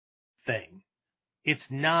belief thing. It's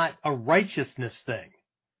not a righteousness thing.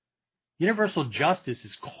 Universal justice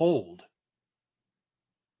is cold.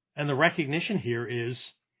 And the recognition here is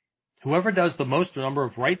whoever does the most number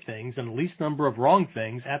of right things and the least number of wrong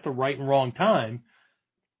things at the right and wrong time,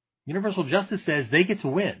 universal justice says they get to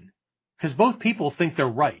win. Because both people think they're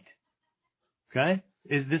right. Okay?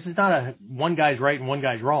 This is not a one guy's right and one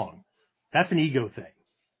guy's wrong. That's an ego thing.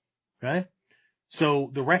 Okay?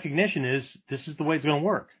 So the recognition is this is the way it's going to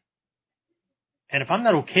work. And if I'm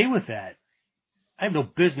not okay with that, I have no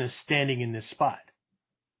business standing in this spot.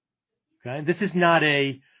 Okay? This is not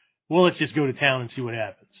well, let's just go to town and see what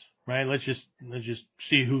happens. Right? Let's just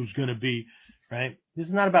see who's going to be, right? This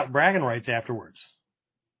is not about bragging rights afterwards.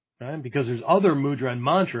 Right? Because there's other mudra and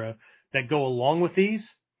mantra that go along with these,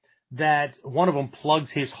 that one of them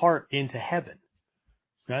plugs his heart into heaven.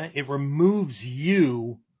 Okay? It removes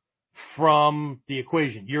you from the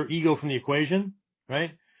equation, your ego from the equation,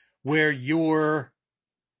 right? Where you're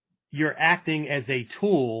acting as a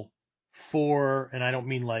tool for, and I don't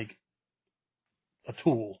mean like a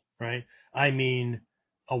tool, right? I mean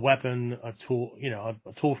a weapon, a tool, a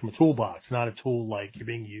tool from a toolbox, not a tool like you're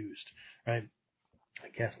being used, right? I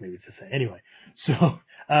guess maybe it's the same. Anyway, so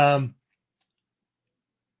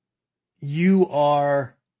you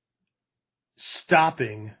are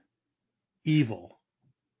stopping evil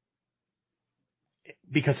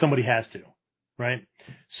because somebody has to, right?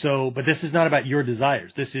 So, but this is not about your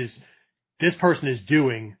desires. This person is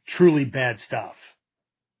doing truly bad stuff,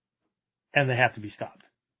 and they have to be stopped.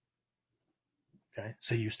 Okay,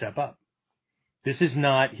 so you step up. This is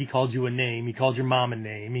not, he called you a name, he called your mom a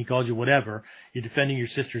name, he called you whatever. You're defending your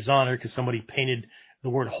sister's honor because somebody painted the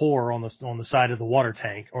word whore on the side of the water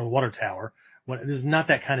tank or the water tower. This is not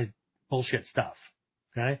that kind of bullshit stuff.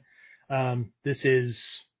 Okay? This is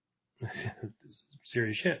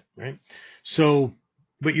serious shit, right? So,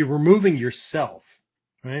 but you're removing yourself,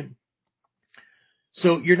 right?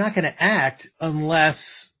 So you're not going to act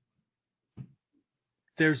unless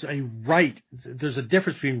there's a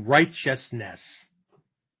difference between righteousness,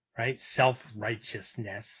 right?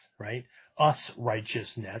 Self-righteousness, right? Us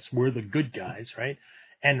righteousness, we're the good guys, right?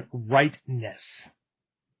 And rightness,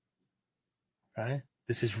 right?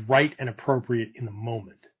 This is right and appropriate in the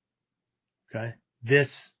moment, okay? This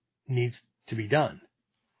needs to be done,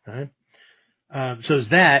 right? So there's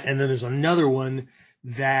that, and then there's another one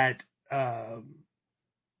that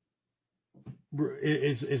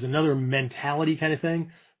is another mentality kind of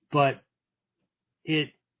thing, but it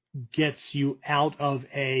gets you out of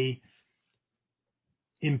a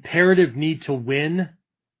imperative need to win,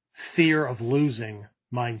 fear of losing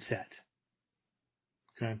mindset.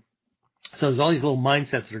 Okay. So there's all these little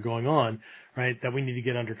mindsets that are going on, right, that we need to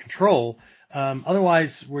get under control.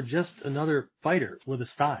 Otherwise, we're just another fighter with a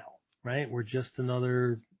style, right? We're just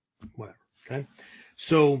another whatever. Okay.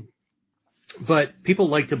 So, but people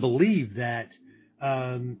like to believe that,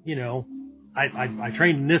 I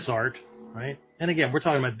trained in this art, right? And again, we're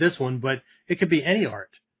talking about this one, but it could be any art.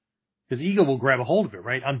 Because ego will grab a hold of it,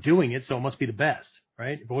 right? I'm doing it, so it must be the best,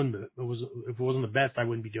 right? If it wasn't the best, I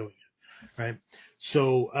wouldn't be doing it, right?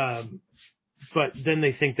 So, but then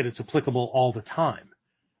they think that it's applicable all the time.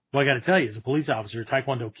 Well, I got to tell you, as a police officer,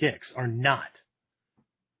 Taekwondo kicks are not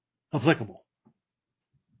applicable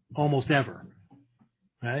almost ever,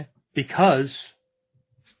 right? Because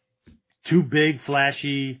too big,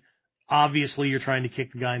 flashy. Obviously, you're trying to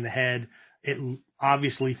kick the guy in the head. It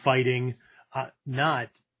obviously fighting, not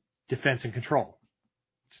defense and control.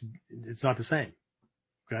 It's not the same.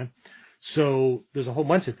 Okay. So there's a whole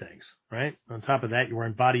bunch of things, right? On top of that, you're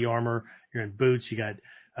wearing body armor, you're in boots, you got,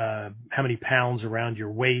 how many pounds around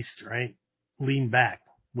your waist, right? Lean back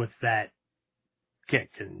with that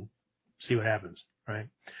kick and see what happens, right?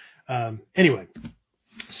 Anyway,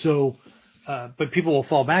 so, but people will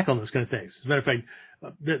fall back on those kind of things. As a matter of fact,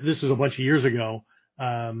 this was a bunch of years ago.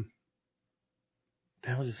 What the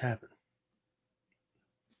hell just happened?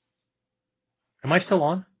 Am I still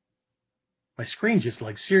on? My screen just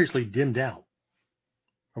seriously dimmed out.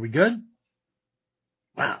 Are we good?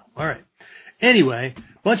 Wow. All right. Anyway, a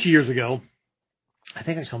bunch of years ago, I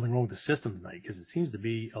think there's something wrong with the system tonight because it seems to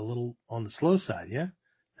be a little on the slow side. Yeah.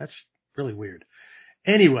 That's really weird.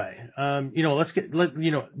 Anyway,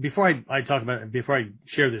 before I talk about it, before I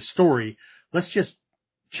share this story, let's just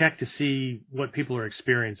check to see what people are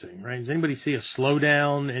experiencing, right? Does anybody see a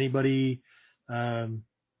slowdown? Anybody,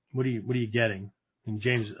 what are you getting? And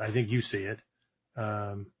James, I think you see it.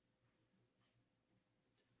 I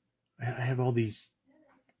have all these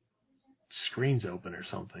screens open or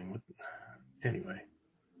something. Anyway,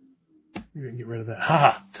 you're gonna get rid of that.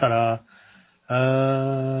 Ha! Ta-da!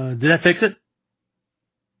 Did that fix it?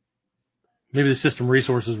 Maybe the system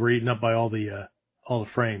resources were eaten up by all the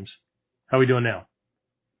frames. How are we doing now?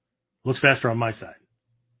 Looks faster on my side.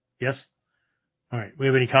 Yes? All right. We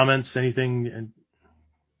have any comments? Anything?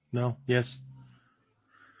 No? Yes?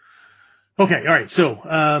 Okay. All right.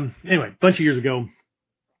 So, anyway, a bunch of years ago,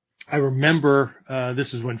 I remember,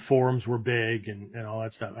 this is when forums were big and all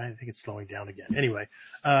that stuff. I think it's slowing down again. Anyway,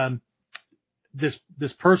 this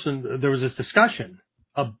person, there was this discussion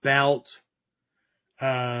about,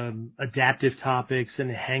 adaptive topics and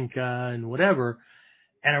Henka and whatever.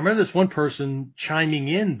 And I remember this one person chiming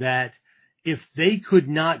in that if they could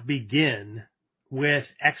not begin with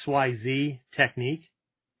XYZ technique,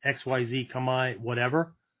 XYZ Kamai,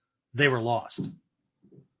 whatever, they were lost.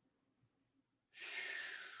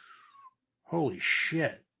 Holy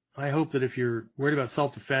shit. I hope that if you're worried about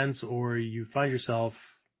self-defense or you find yourself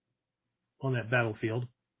on that battlefield,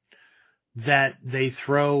 that they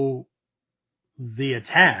throw the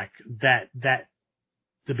attack that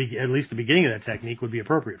at least the beginning of that technique would be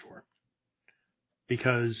appropriate for.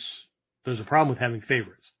 Because there's a problem with having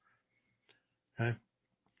favorites. Okay?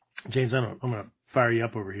 James, I'm going to fire you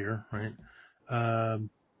up over here, right?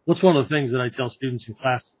 What's one of the things that I tell students in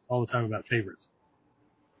class all the time about favorites?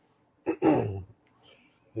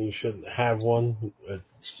 You shouldn't have one.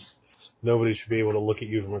 Nobody should be able to look at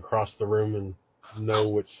you from across the room and know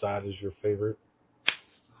which side is your favorite.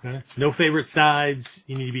 Okay. No favorite sides.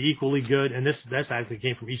 You need to be equally good. And that's actually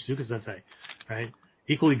came from Ishizuka Sensei, right?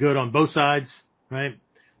 Equally good on both sides, right?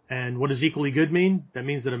 And what does equally good mean? That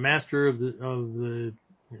means that a master of the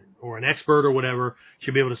or an expert or whatever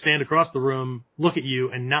should be able to stand across the room, look at you,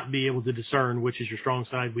 and not be able to discern which is your strong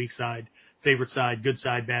side, weak side, favorite side, good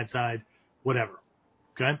side, bad side, whatever.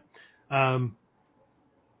 Okay? For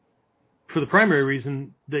the primary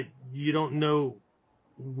reason that you don't know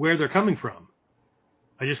where they're coming from.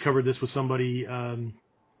 I just covered this with somebody, one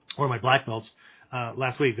of my black belts,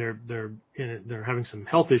 last week. They're having some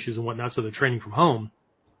health issues and whatnot, so they're training from home.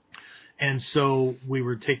 And so we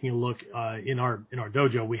were taking a look in our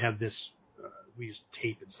dojo. We have this. We use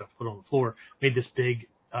tape and stuff to put on the floor. Made this big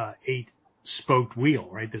 8-spoked wheel,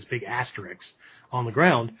 right? This big asterisk on the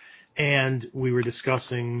ground, and we were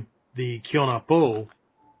discussing the Kyonapo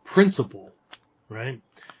principle, right?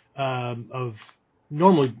 Of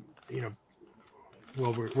normally,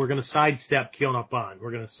 well, we're going to sidestep Kyonapan.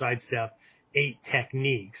 We're going to sidestep 8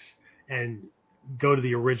 techniques and go to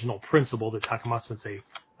the original principle that Takama Sensei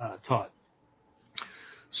taught.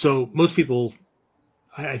 So most people,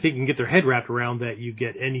 I think, can get their head wrapped around that. You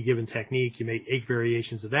get any given technique, you make 8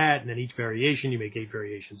 variations of that, and then each variation you make 8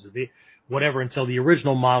 variations of the whatever until the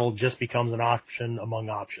original model just becomes an option among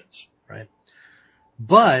options, right?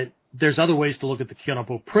 But there's other ways to look at the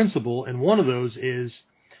Kyonapo principle, and one of those is,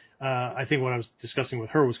 I think what I was discussing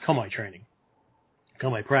with her was Kamae training,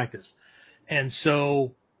 Kamae practice. And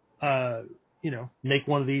so, make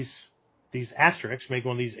one of these asterisks, make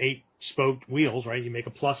one of these 8-spoked wheels, right? You make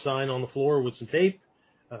a plus sign on the floor with some tape.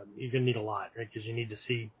 You're going to need a lot, right? Because you need to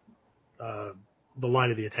see the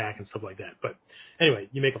line of the attack and stuff like that. But anyway,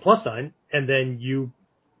 you make a plus sign, and then you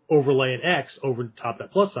overlay an X over the top of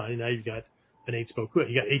that plus sign, and now you've got an 8-spoke wheel.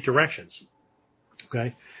 You got 8 directions.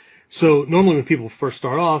 Okay? So normally when people first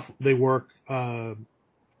start off, they work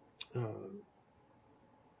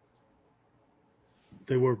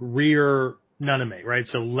rear naname, right?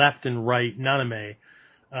 So left and right naname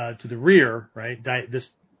to the rear, right? This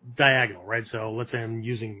diagonal, right? So let's say I'm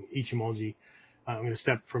using Ichimonji. I'm going to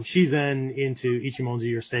step from Shizen into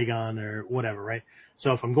Ichimonji or Seigan or whatever, right?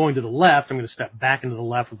 So if I'm going to the left, I'm going to step back into the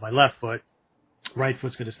left with my left foot. Right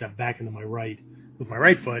foot's going to step back into my right with my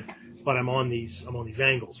right foot, but I'm on these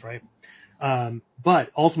angles, right? But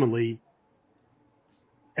ultimately,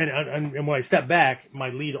 and when I step back, my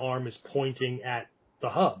lead arm is pointing at the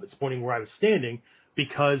hub. It's pointing where I was standing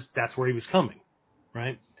because that's where he was coming,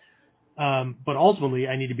 right? But ultimately,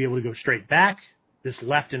 I need to be able to go straight back. This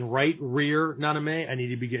left and right rear naname, I need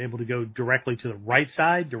to be able to go directly to the right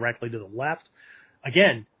side, directly to the left.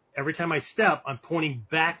 Again, every time I step, I'm pointing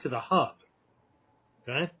back to the hub.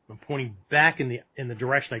 Okay? I'm pointing back in the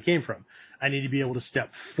direction I came from. I need to be able to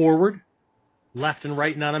step forward, left and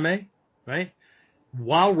right naname, right?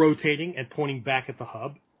 While rotating and pointing back at the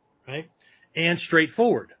hub, right? And straight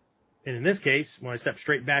forward. And in this case, when I step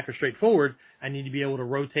straight back or straight forward, I need to be able to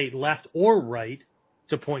rotate left or right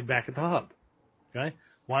to point back at the hub. Okay?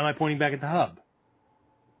 Why am I pointing back at the hub?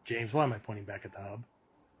 James, why am I pointing back at the hub?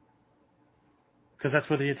 Because that's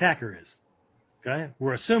where the attacker is. Okay?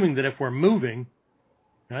 We're assuming that if we're moving,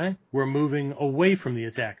 okay, we're moving away from the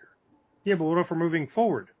attacker. Yeah, but what if we're moving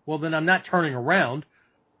forward? Well, then I'm not turning around.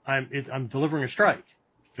 I'm delivering a strike.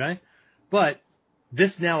 Okay? But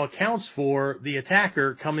this now accounts for the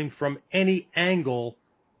attacker coming from any angle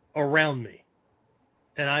around me.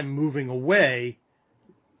 And I'm moving away,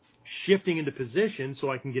 shifting into position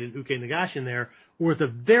so I can get an uke nagashi in there, or at the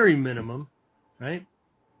very minimum, right,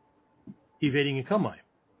 evading a kamae.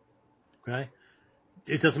 Okay?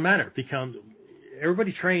 It doesn't matter.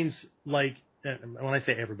 Everybody trains like, when I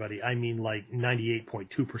say everybody, I mean like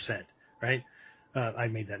 98.2%, right? I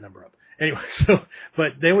made that number up. Anyway,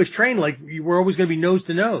 but they always train like we're always going to be nose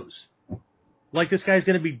to nose. Like this guy's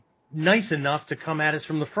going to be nice enough to come at us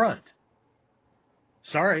from the front.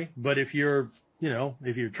 Sorry, but if you're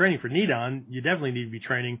training for Nidan, you definitely need to be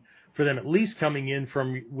training for them at least coming in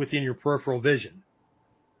from within your peripheral vision.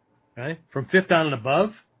 Okay? From 5th dan and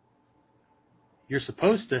above, you're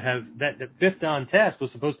supposed to have that 5th dan test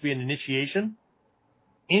was supposed to be an initiation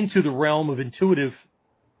into the realm of intuitive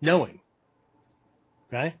knowing.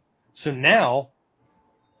 Okay? So now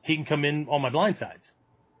he can come in on my blind sides.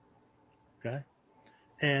 Okay?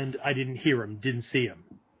 And I didn't hear him, didn't see him,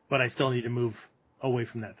 but I still need to move away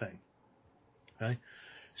from that thing. Okay?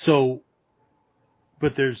 So,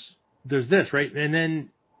 but there's this, right? And then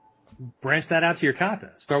branch that out to your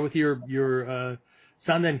kata. Start with your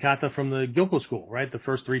Sanden kata from the Gyoko school, right? The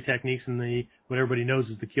first 3 techniques in what everybody knows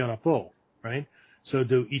is the Kyonapo, right? So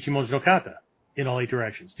do Ichimonji no kata in all 8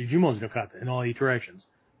 directions. Do Jumonji no kata in all 8 directions.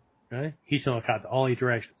 Okay? Hichi no kata, all 8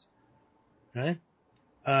 directions. Okay?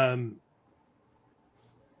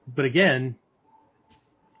 But again,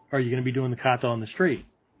 are you going to be doing the kata on the street?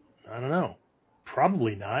 I don't know.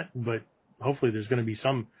 Probably not, but hopefully there's going to be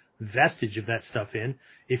some vestige of that stuff in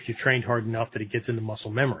if you trained hard enough that it gets into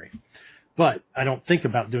muscle memory. But I don't think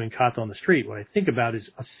about doing kata on the street. What I think about is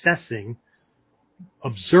assessing,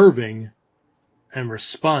 observing, and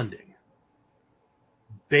responding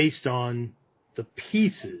based on the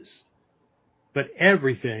pieces. But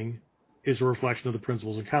everything is a reflection of the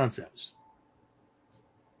principles and concepts.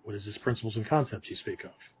 What is this principles and concepts you speak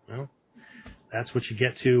of? Well, that's what you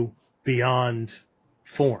get to beyond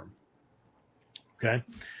form. Okay?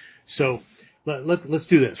 So let's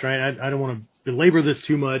do this, right? I don't want to belabor this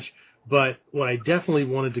too much, but what I definitely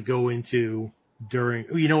wanted to go into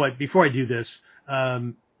before I do this,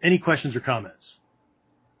 any questions or comments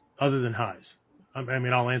other than highs? I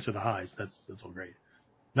mean, I'll answer the highs. That's all great.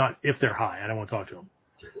 Not if they're high. I don't want to talk to them.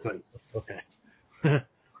 But okay. I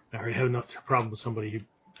already have enough problem with somebody who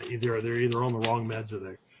they're either on the wrong meds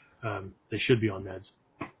or they should be on meds.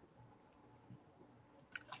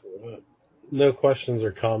 No questions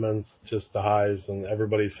or comments, just the highs, and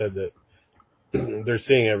everybody said that they're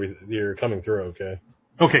seeing everything. You're coming through okay.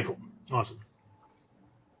 Okay, cool. Awesome.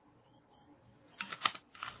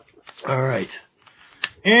 All right.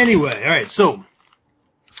 Anyway, all right, so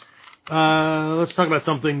let's talk about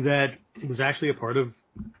something that was actually a part of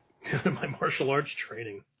my martial arts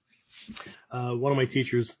training. One of my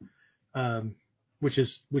teachers, which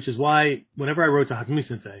is why whenever I wrote to Hatsumi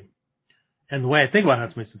Sensei, and the way I think about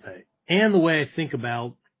Hatsumi Sensei, and the way I think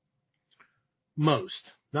about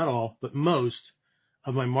most, not all, but most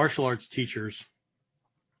of my martial arts teachers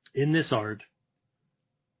in this art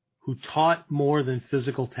who taught more than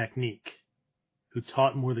physical technique, who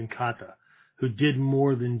taught more than kata, who did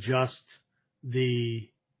more than just the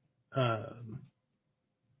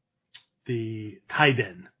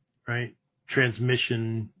KUDEN, right?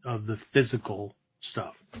 Transmission of the physical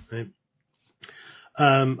stuff, right?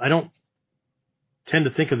 I don't tend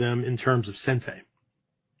to think of them in terms of sensei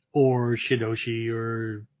or shidoshi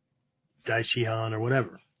or daishihan or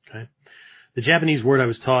whatever, okay? The Japanese word I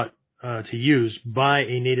was taught to use by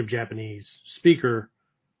a native Japanese speaker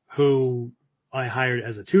who I hired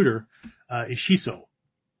as a tutor is shiso.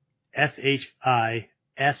 S-H-I-S-O.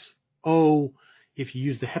 If you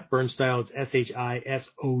use the Hepburn style, it's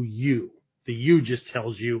S-H-I-S-O-U. The U just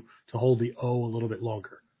tells you to hold the O a little bit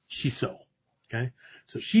longer. Shiso. Okay?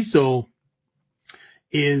 So shiso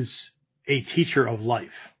is a teacher of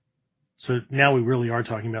life. So now we really are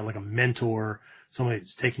talking about like a mentor, somebody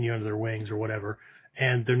that's taking you under their wings or whatever.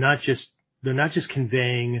 And they're not just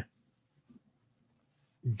conveying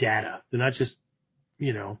data. They're not just,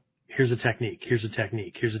 here's a technique, here's a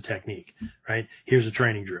technique, here's a technique, right? Here's a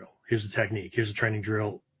training drill, here's a technique, here's a training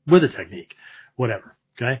drill with a technique, whatever,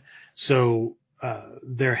 okay? So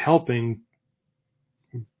they're helping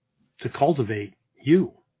to cultivate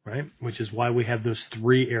you, right? Which is why we have those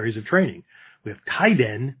three areas of training. We have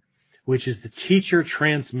KUDEN, which is the teacher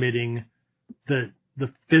transmitting the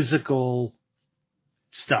physical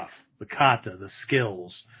stuff, the kata, the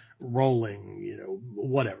skills, rolling,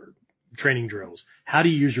 whatever, training drills, how to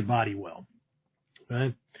use your body well,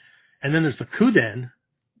 right? And then there's the KUDEN.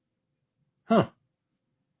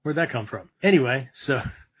 Where'd that come from? Anyway, so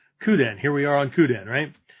KUDEN, here we are on KUDEN,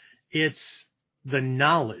 right? It's the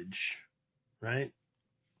knowledge, right,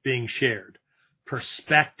 being shared,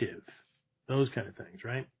 perspective, those kind of things,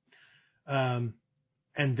 right? And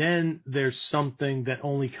then there's something that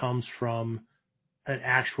only comes from an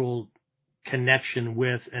actual connection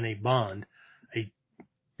with and a bond, a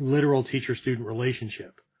literal teacher-student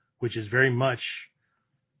relationship, which is very much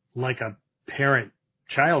like a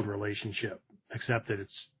parent-child relationship, except that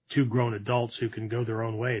it's two grown adults who can go their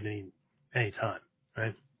own way at any time,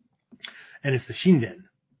 right? And it's the shinden,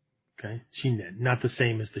 okay? Shinden, not the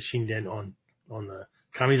same as the shinden on the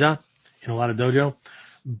kamiza in a lot of dojo,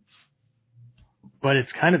 but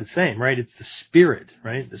it's kind of the same, right? It's the spirit,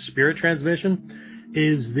 right? The spirit transmission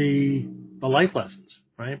is the life lessons,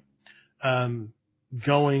 right?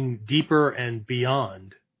 Going deeper and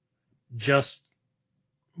beyond just,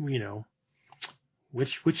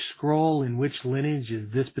 which scroll in which lineage is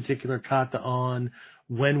this particular kata on?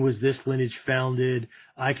 When was this lineage founded?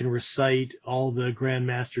 I can recite all the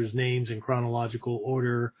grandmasters' names in chronological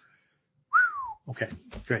order. Okay,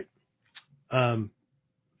 great.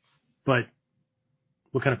 But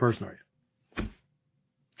what kind of person are you?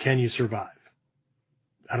 Can you survive?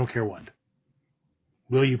 I don't care what.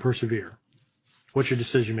 Will you persevere? What's your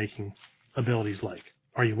decision-making abilities like?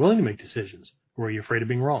 Are you willing to make decisions? Or are you afraid of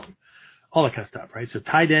being wrong? All that kind of stuff, right? So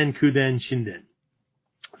KUDEN, KUDEN, shinden.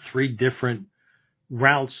 3 different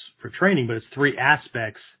routes for training, but it's 3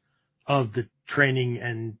 aspects of the training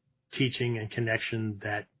and teaching and connection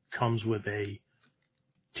that comes with a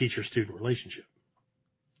teacher-student relationship.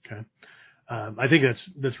 Okay? I think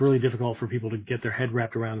that's really difficult for people to get their head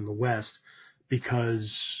wrapped around in the West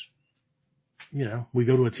because, we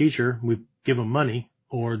go to a teacher, we give them money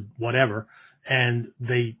or whatever, and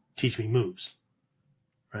they teach me moves,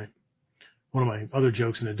 right? One of my other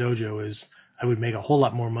jokes in the dojo is I would make a whole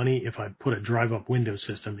lot more money if I put a drive-up window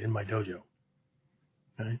system in my dojo.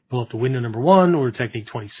 Okay? Pull up to window number 1 or technique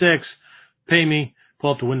 26, pay me,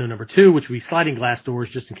 pull up to window number 2, which would be sliding glass doors,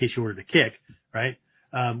 just in case you ordered a kick, right?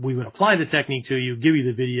 We would apply the technique to you, give you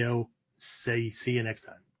the video, say, see you next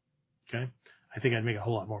time. Okay? I think I'd make a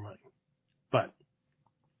whole lot more money. But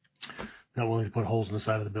not willing to put holes in the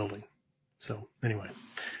side of the building. So anyway.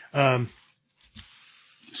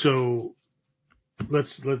 So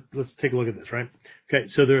let's take a look at this, right? Okay,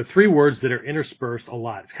 so there are 3 words that are interspersed a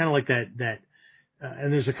lot. It's kind of like that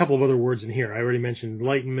and there's a couple of other words in here. I already mentioned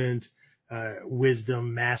enlightenment,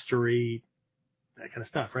 wisdom, mastery, that kind of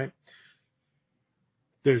stuff, right?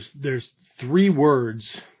 There's 3 words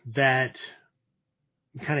that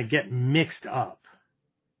kind of get mixed up.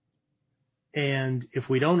 And if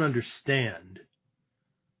we don't understand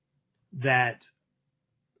that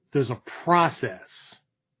there's a process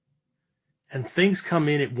and things come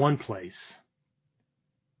in at one place,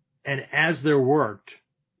 and as they're worked,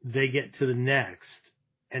 they get to the next,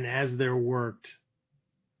 and as they're worked,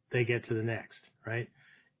 they get to the next, right?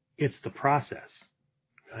 It's the process,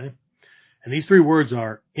 okay? And these 3 words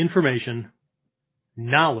are information,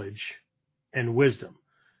 knowledge, and wisdom.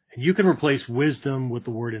 And you can replace wisdom with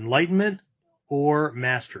the word enlightenment or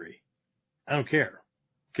mastery. I don't care,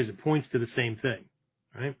 because it points to the same thing,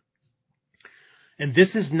 right? And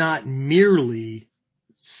this is not merely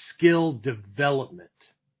skill development.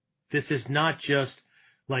 This is not just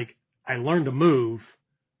like I learned to move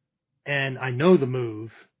and I know the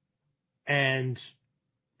move and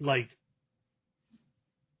like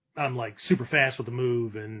I'm like super fast with the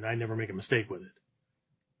move and I never make a mistake with it.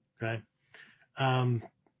 Okay?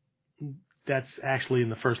 That's actually in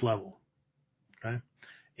the first level. Okay?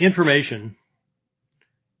 Information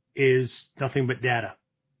is nothing but data.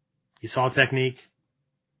 You saw a technique,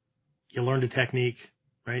 you learned a technique,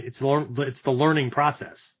 right? It's the learning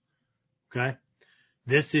process. Okay?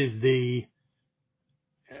 This is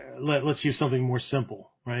let's use something more simple,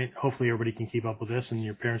 right? Hopefully everybody can keep up with this and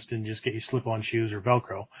your parents didn't just get you slip-on shoes or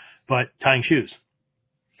Velcro, but tying shoes.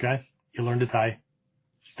 Okay? You learn to tie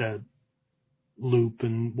the loop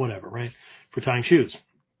and whatever, right? For tying shoes.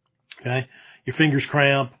 Okay? Your fingers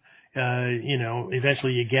cramp,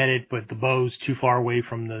 eventually you get it, but the bow's too far away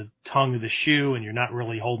from the tongue of the shoe and you're not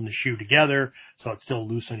really holding the shoe together, so it's still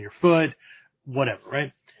loose on your foot, whatever,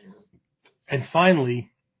 right? And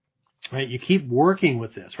finally, right, you keep working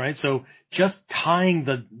with this, right? So just tying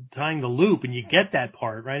the loop and you get that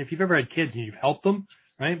part, right? If you've ever had kids and you've helped them,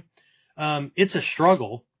 right? It's a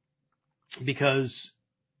struggle because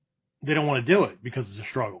they don't want to do it because it's a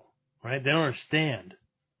struggle, right? They don't understand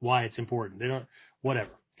why it's important. They don't, whatever,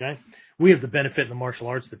 okay? We have the benefit in the martial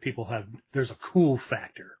arts that people have, there's a cool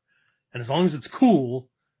factor. And as long as it's cool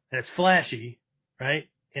and it's flashy, right?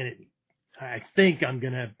 And I think I'm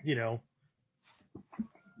going to,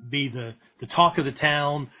 be the talk of the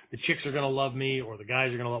town, the chicks are going to love me, or the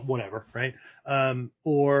guys are going to love, whatever, right?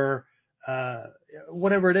 Or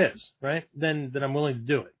whatever it is, right? Then I'm willing to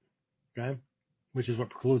do it, okay? Which is what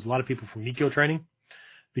precludes a lot of people from Mikyo training,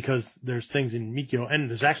 because there's things in Mikyo, and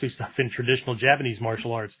there's actually stuff in traditional Japanese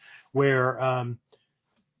martial arts where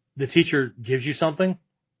the teacher gives you something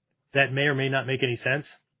that may or may not make any sense,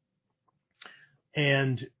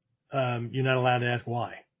 and you're not allowed to ask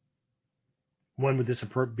why. When would this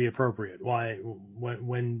be appropriate? Why?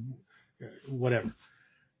 When? Whatever.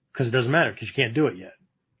 Because it doesn't matter, because you can't do it yet.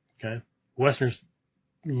 Okay? Westerners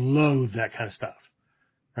loathe that kind of stuff,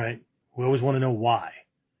 right? We always want to know why,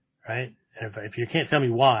 right? And if you can't tell me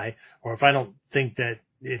why, or if I don't think that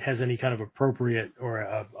it has any kind of appropriate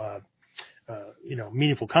or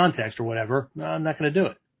meaningful context or whatever, no, I'm not going to do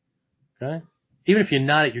it. Okay? Even if you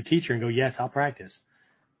nod at your teacher and go, yes, I'll practice,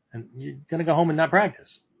 and you're going to go home and not practice.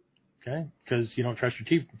 Okay? Because you don't trust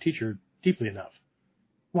your teacher deeply enough.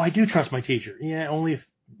 Well, I do trust my teacher. Yeah, only if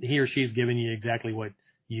he or she's giving you exactly what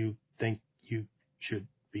you think you should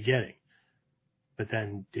be getting. But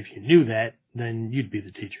then if you knew that, then you'd be the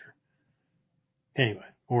teacher. Anyway,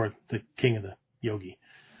 or the king of the yogi.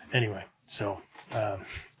 Anyway, so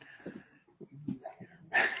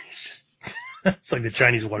it's like the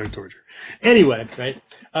Chinese water torture. Anyway, right?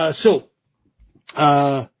 So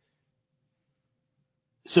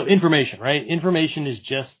information, right? Information is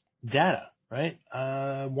just data, right?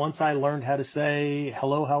 Once I learned how to say,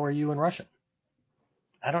 hello, how are you in Russian.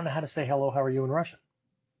 I don't know how to say hello, how are you in Russian.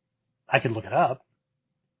 I could look it up,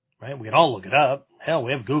 right? We can all look it up. Hell,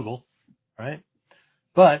 we have Google, right?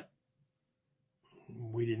 But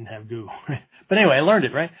we didn't have Google. But anyway, I learned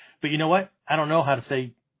it, right? But you know what? I don't know how to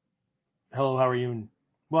say, hello, how are you? And,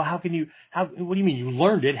 well, what do you mean? You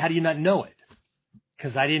learned it. How do you not know it?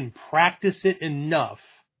 Because I didn't practice it enough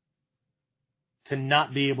to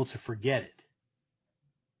not be able to forget it.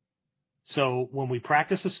 So when we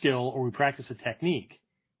practice a skill or we practice a technique,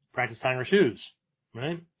 practice tying our shoes,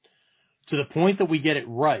 right? To the point that we get it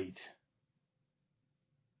right,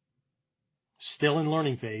 still in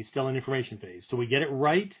learning phase, still in information phase. So we get it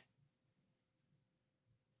right,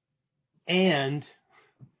 and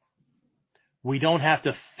we don't have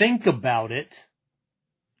to think about it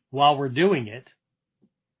while we're doing it,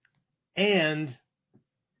 and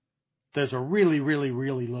there's a really, really,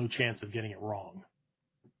 really low chance of getting it wrong.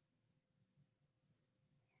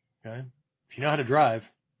 Okay? If you know how to drive,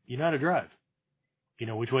 you know how to drive. You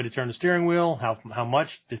know which way to turn the steering wheel, how much,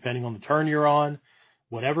 depending on the turn you're on,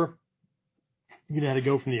 whatever. You know how to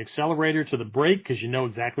go from the accelerator to the brake because you know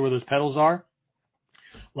exactly where those pedals are.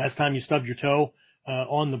 Last time you stubbed your toe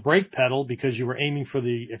on the brake pedal because you were aiming for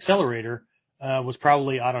the accelerator was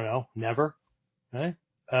probably, I don't know, never. Right?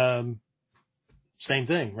 Same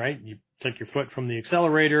thing, right? You took your foot from the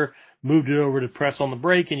accelerator, moved it over to press on the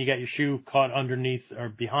brake, and you got your shoe caught underneath or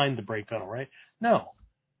behind the brake pedal, right? No.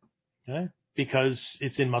 Okay? Because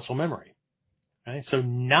it's in muscle memory. Okay? So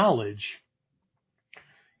knowledge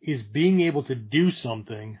is being able to do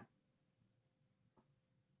something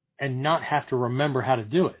and not have to remember how to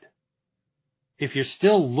do it. If you're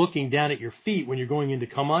still looking down at your feet when you're going into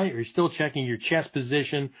kamae, or you're still checking your chest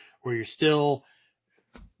position, or you're still,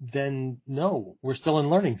 then no, we're still in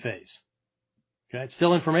learning phase. Okay? It's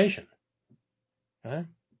still information. Okay?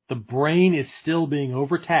 The brain is still being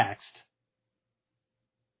overtaxed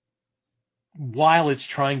while it's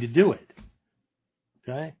trying to do it.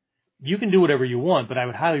 Okay? You can do whatever you want, but I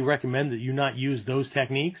would highly recommend that you not use those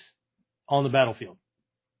techniques on the battlefield.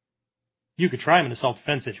 You could try them in a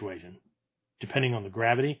self-defense situation, depending on the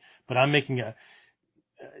gravity, but I'm making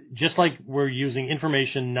just like we're using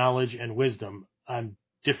information, knowledge, and wisdom, I'm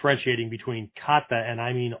differentiating between kata, and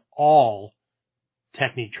I mean all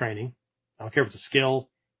technique training. I don't care if it's a skill,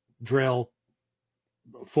 drill,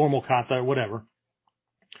 formal kata, whatever.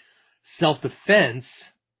 Self-defense,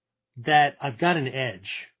 that I've got an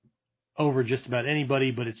edge over just about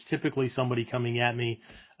anybody, but it's typically somebody coming at me,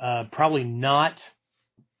 probably not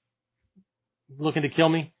looking to kill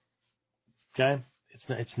me. Okay?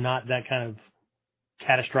 It's not that kind of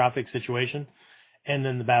catastrophic situation. And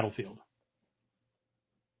then the battlefield.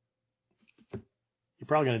 You're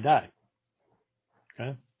probably going to die.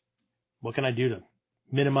 Okay? What can I do to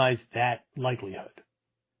minimize that likelihood?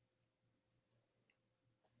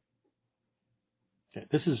 Okay,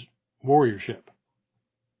 this is warriorship.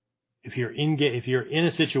 If you're in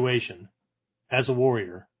a situation as a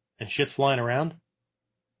warrior and shit's flying around,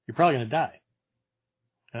 you're probably going to die.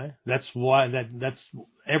 Okay? That's why that's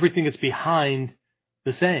everything that's behind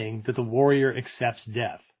the saying that the warrior accepts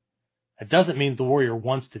death. That doesn't mean the warrior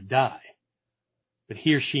wants to die, but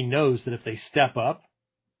he or she knows that if they step up,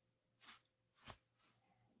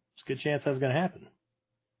 there's a good chance that's going to happen.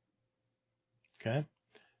 Okay?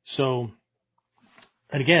 So,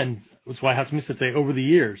 and again, that's why Hatsumi-sensei over the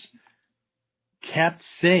years kept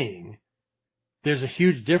saying there's a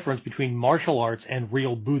huge difference between martial arts and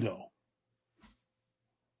real Budo.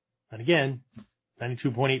 And again,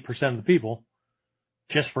 92.8% of the people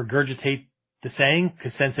just regurgitate the saying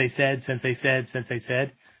because sensei said, sensei said, sensei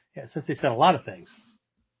said. Yeah, sensei said a lot of things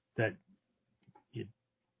that you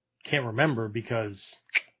can't remember because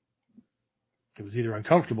it was either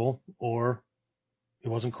uncomfortable or it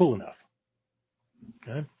wasn't cool enough.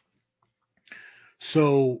 Okay?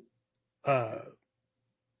 So, but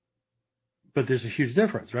there's a huge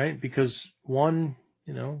difference, right? Because one,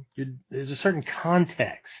 there's a certain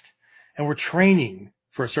context, and we're training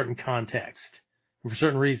for a certain context, for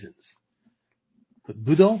certain reasons. But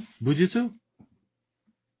Budo, Bujutsu,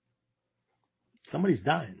 somebody's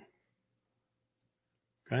dying.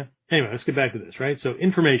 Okay? Anyway, let's get back to this, right? So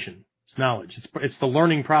information, it's knowledge, it's the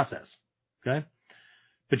learning process. Okay?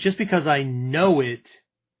 But just because I know it,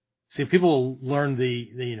 see, people will learn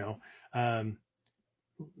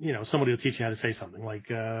somebody will teach you how to say something like,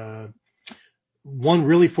 one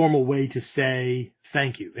really formal way to say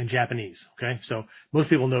thank you in Japanese. Okay. So most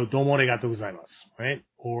people know domo arigatou gozaimasu, right?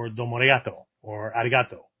 Or domo arigato or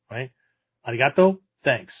arigato, right? Arigato,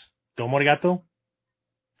 thanks. Domo arigato,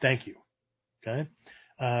 thank you. Okay.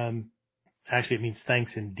 Actually it means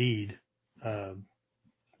thanks indeed,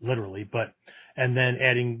 literally, and then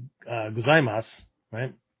adding, gozaimasu,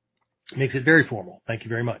 right? Makes it very formal. Thank you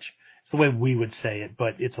very much. It's the way we would say it,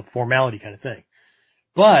 but it's a formality kind of thing.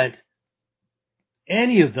 But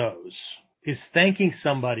any of those is thanking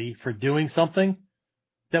somebody for doing something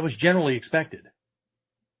that was generally expected.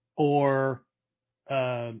 Or,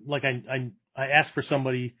 like I asked for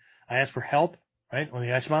somebody, I asked for help, right?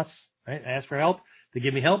 Onegaishimasu, right? I asked for help. They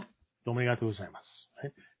give me help. Domo arigatou gozaimasu,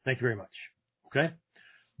 right? Thank you very much. Okay?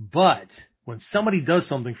 But when somebody does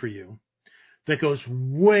something for you that goes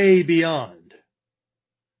way beyond,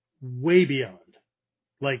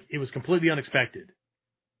 like it was completely unexpected,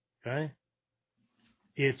 okay?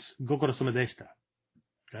 It's gokuro-sama deshita.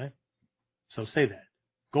 Okay? So say that.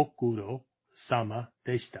 Gokuro-sama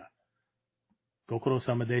deshita.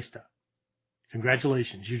 Gokuro-sama deshita.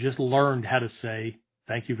 Congratulations. You just learned how to say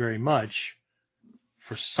thank you very much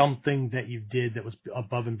for something that you did that was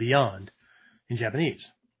above and beyond in Japanese.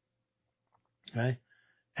 Okay?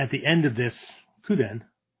 At the end of this Kuden,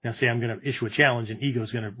 now see, I'm going to issue a challenge and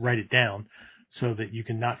Ego's going to write it down so that you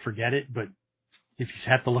can not forget it, but if you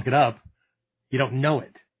have to look it up, you don't know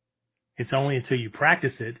it. It's only until you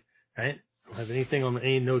practice it, right? I don't have anything on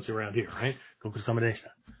any notes around here, right? Gokuro-sama deshita,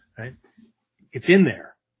 right? It's in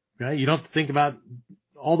there, right? You don't have to think about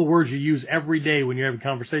all the words you use every day when you're having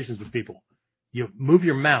conversations with people. You move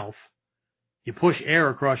your mouth, you push air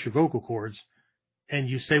across your vocal cords, and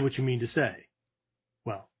you say what you mean to say.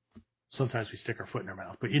 Well, sometimes we stick our foot in our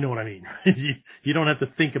mouth, but you know what I mean. You don't have to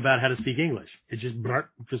think about how to speak English. It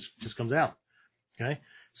just comes out. Okay?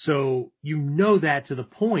 So you know that to the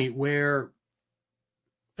point where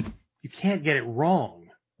you can't get it wrong.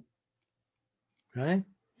 Okay?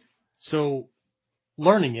 So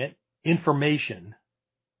learning it, information,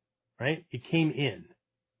 right? It came in.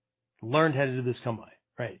 Learned how to do this kamae.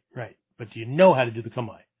 Right. But do you know how to do the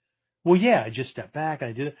kamae? Well, yeah, I just step back and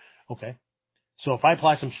I did it. Okay. So if I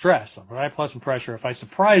apply some stress, if I apply some pressure, if I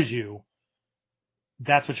surprise you,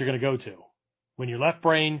 that's what you're going to go to. When your left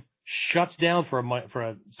brain shuts down for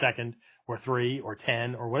a second or 3 or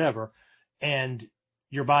 10 or whatever, and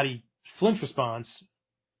your body flinch response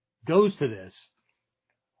goes to this,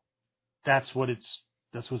 that's what it's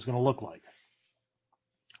going to look like.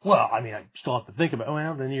 Well, I mean, I still have to think about it.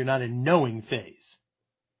 Well, then you're not in knowing phase.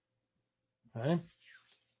 Okay?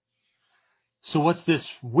 So what's this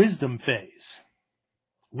wisdom phase?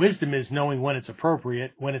 Wisdom is knowing when it's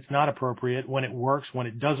appropriate, when it's not appropriate, when it works, when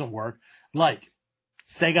it doesn't work. Like,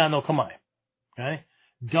 Seigan no Kamae. Okay?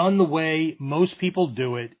 Done the way most people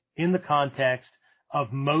do it in the context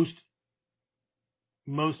of most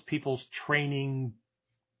people's training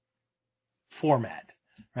format.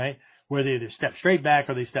 Right? Where they either step straight back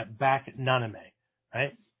or they step back naname.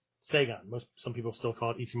 Right? Seigan. Some people still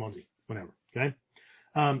call it ichimonji. Whatever. Okay?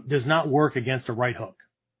 Does not work against a right hook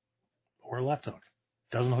or a left hook.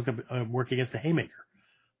 Doesn't work against a haymaker,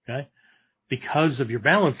 okay? Because of your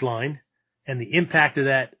balance line and the impact of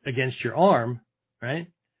that against your arm, right?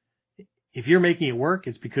 If you're making it work,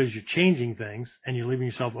 it's because you're changing things and you're leaving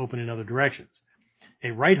yourself open in other directions.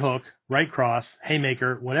 A right hook, right cross,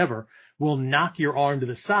 haymaker, whatever, will knock your arm to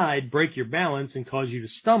the side, break your balance, and cause you to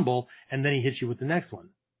stumble, and then he hits you with the next one.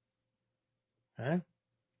 Okay?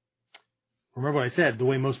 Remember what I said, the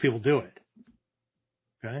way most people do it.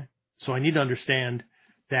 Okay? So I need to understand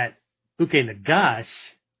that uke nagash,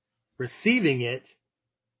 receiving it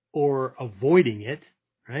or avoiding it,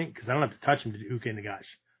 right? Because I don't have to touch him to do uke nagash,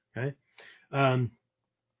 okay?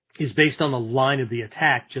 Is based on the line of the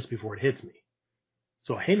attack just before it hits me.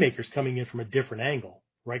 So a haymaker's coming in from a different angle,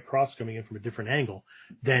 right cross coming in from a different angle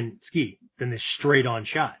than this straight on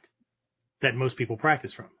shot that most people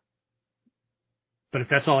practice from. But if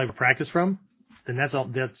that's all I ever practice from, then that's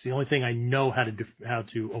the only thing I know how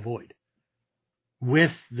to avoid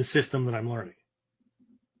with the system that I'm learning.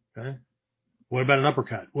 Okay? What about an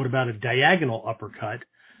uppercut? What about a diagonal uppercut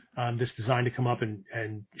that's designed to come up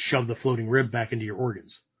and shove the floating rib back into your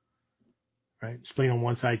organs? Right? Spleen on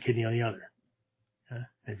one side, kidney on the other. Okay?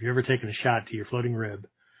 If you've ever taken a shot to your floating rib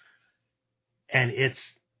and it's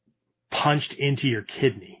punched into your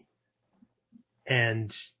kidney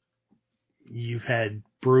and you've had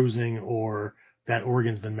bruising or that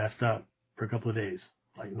organ's been messed up for a couple of days,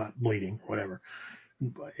 like not bleeding, whatever.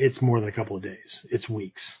 It's more than a couple of days. It's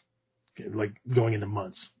weeks, like going into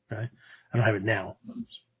months. Okay? I don't have it now.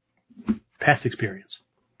 Past experience.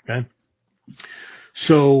 Okay?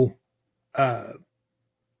 So,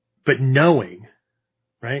 but knowing,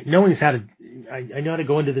 right? Knowing is how to, I know how to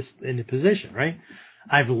go into position, right?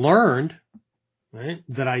 I've learned, right,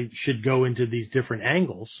 that I should go into these different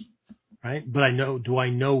angles, right? But do I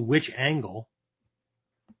know which angle?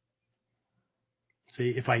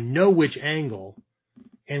 See, if I know which angle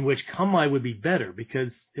and which kamae would be better,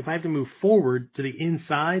 because if I have to move forward to the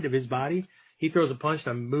inside of his body, he throws a punch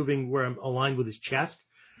and I'm moving where I'm aligned with his chest,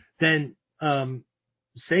 then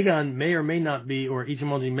Seigan may or may not be, or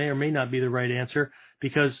Ichimonji may or may not be the right answer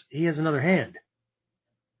because he has another hand.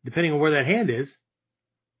 Depending on where that hand is,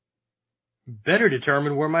 better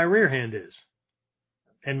determine where my rear hand is.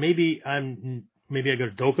 And maybe I go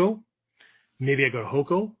to Doko, Maybe I go to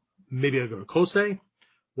Hoko. Maybe I go to Kosei.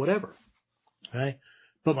 Whatever. Okay?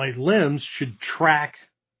 But my limbs should track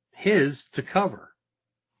his to cover.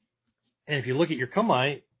 And if you look at your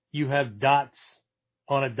kamae, you have dots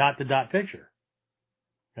on a dot-to-dot picture.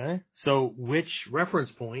 Okay? So which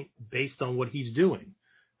reference point based on what he's doing?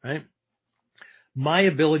 Right? My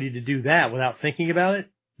ability to do that without thinking about it,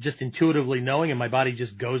 just intuitively knowing, and my body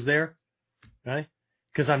just goes there, right?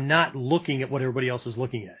 Because I'm not looking at what everybody else is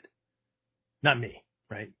looking at. Not me,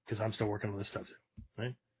 right? Because I'm still working on this stuff too,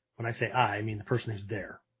 right? When I say I mean the person who's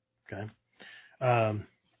there, okay?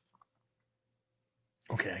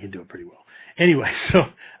 Okay, I can do it pretty well. Anyway, so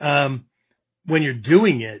when you're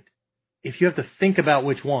doing it, if you have to think about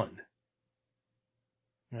which one,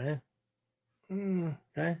 right?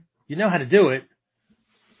 Okay, you know how to do it,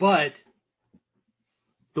 but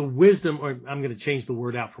the wisdom, or I'm going to change the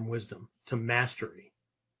word out from wisdom to mastery,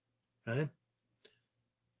 okay,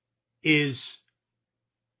 is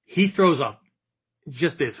he throws up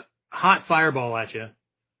just this hot fireball at you,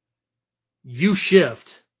 you shift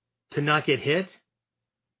to not get hit,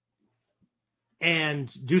 and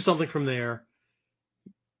do something from there,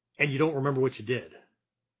 and you don't remember what you did.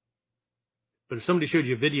 But if somebody showed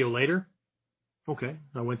you a video later, okay,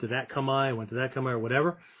 I went to that kamae, or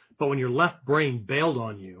whatever, but when your left brain bailed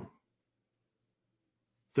on you,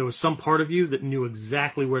 there was some part of you that knew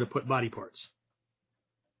exactly where to put body parts.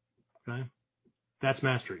 Okay? That's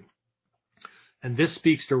mastery. And this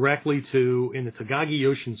speaks directly to, in the Takagi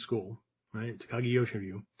Yoshin school, right? Takagi Yoshin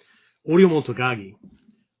ryu, Oriyomon Takagi.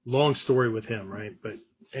 Long story with him, right? But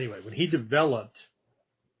anyway, when he developed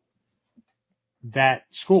that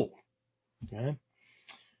school, okay,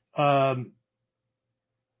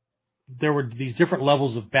 there were these different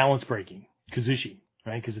levels of balance breaking, Kazushi,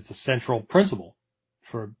 right? Because it's a central principle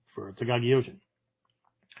for Takagi Yoshin.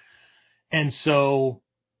 And so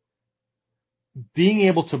being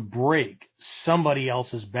able to break somebody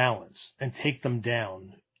else's balance and take them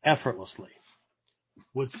down effortlessly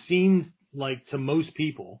would seem like to most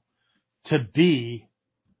people to be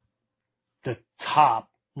the top,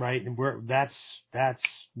 right? And that's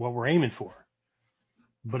what we're aiming for.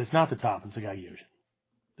 But it's not the top in Takagi Yoshin.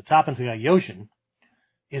 The top in Takagi Yoshin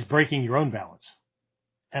is breaking your own balance.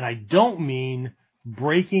 And I don't mean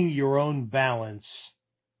breaking your own balance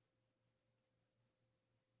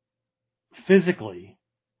physically,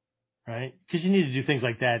 right? Because you need to do things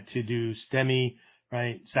like that to do STEMI,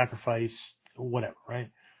 right? Sacrifice, whatever, right?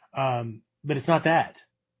 But it's not that.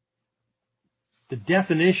 The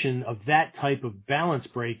definition of that type of balance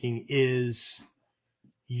breaking is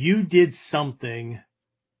you did something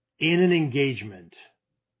in an engagement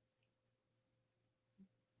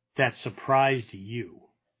that surprised you.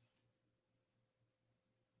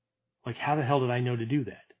 Like, how the hell did I know to do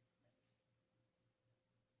that?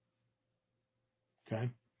 Okay?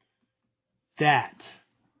 That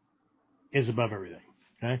is above everything.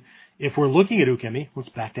 Okay? If we're looking at ukemi, let's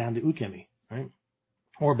back down to ukemi, right?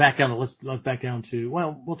 Or back down to, let's back down to,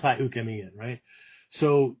 well, we'll tie ukemi in, right?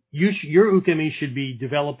 So your ukemi should be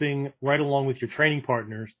developing right along with your training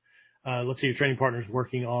partners. Let's say your training partner's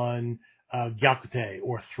working on gyakute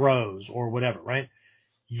or throws or whatever, right?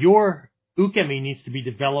 Your ukemi needs to be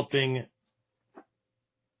developing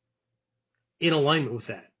in alignment with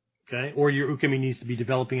that, okay? Or your ukemi needs to be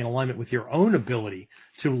developing in alignment with your own ability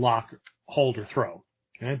to lock, hold, or throw,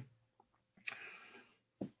 okay?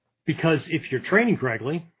 Because if you're training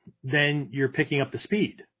correctly, then you're picking up the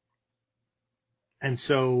speed. And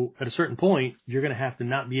so at a certain point, you're going to have to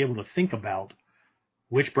not be able to think about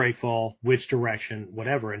which breakfall, which direction,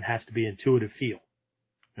 whatever. It has to be intuitive feel.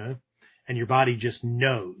 Okay? And your body just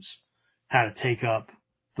knows how to take up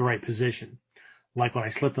the right position. Like when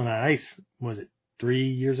I slipped on that ice, was it 3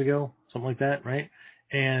 years ago? Something like that, right?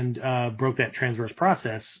 And broke that transverse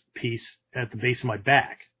process piece at the base of my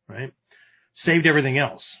back, right? Saved everything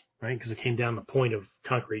else, right? Because it came down the point of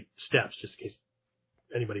concrete steps, just in case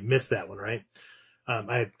anybody missed that one, right?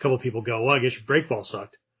 I had a couple of people go, well, I guess your brake fall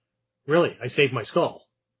sucked. Really, I saved my skull.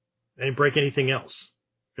 I didn't break anything else,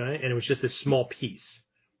 okay? And it was just this small piece,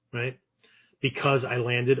 right? Because I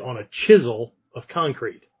landed on a chisel of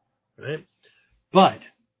concrete, right? But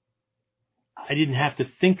I didn't have to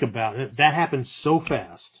think about it. That happened so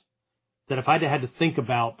fast that if I'd had to think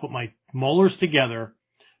about, put my molars together,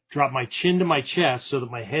 drop my chin to my chest so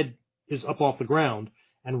that my head is up off the ground,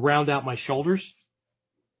 and round out my shoulders,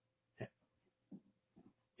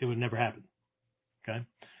 it would never happen, okay?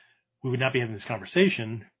 We would not be having this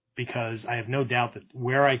conversation because I have no doubt that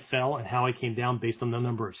where I fell and how I came down based on the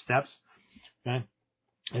number of steps, okay,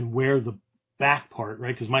 and where the back part,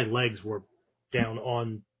 right, because my legs were down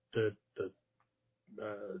on the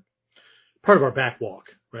part of our back walk,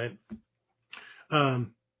 right?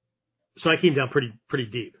 So I came down pretty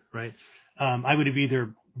deep, right? I would have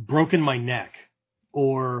either broken my neck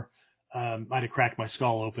or I'd have cracked my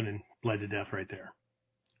skull open and bled to death right there.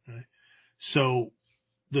 Right? So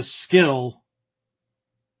the skill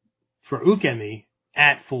for ukemi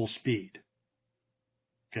at full speed,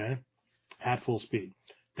 okay, at full speed,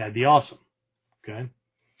 that'd be awesome, okay.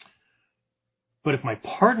 But if my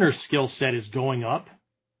partner's skill set is going up,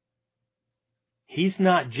 he's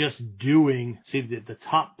not just doing, see, the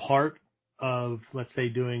top part of, let's say,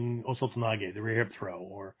 doing osotonage, the rear hip throw,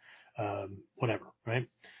 or whatever, right,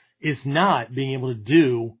 is not being able to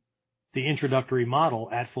do the introductory model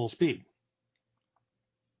at full speed.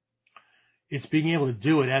 It's being able to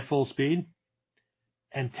do it at full speed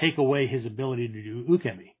and take away his ability to do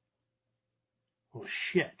ukemi. Well,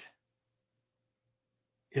 shit.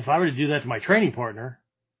 If I were to do that to my training partner's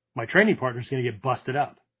going to get busted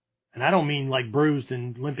up. And I don't mean like bruised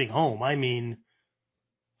and limping home. I mean,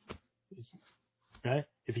 okay,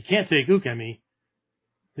 if you can't take ukemi,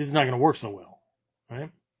 this is not going to work so well, right?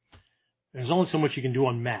 There's only so much you can do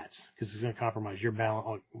on mats because it's going to compromise your balance,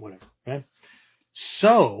 or whatever, right?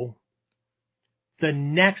 So the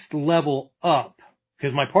next level up,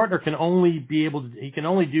 because my partner can only he can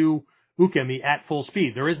only do ukemi at full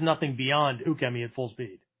speed. There is nothing beyond ukemi at full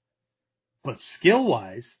speed. But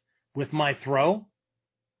skill-wise, with my throw,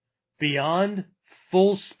 beyond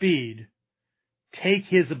full speed, take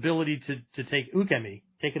his ability to take ukemi,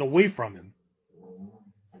 take it away from him.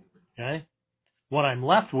 Okay? What I'm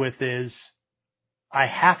left with is I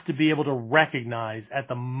have to be able to recognize at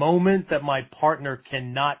the moment that my partner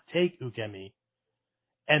cannot take ukemi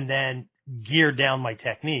and then gear down my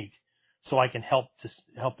technique so I can help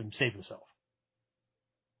him save himself.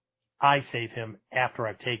 I save him after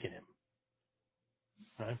I've taken him.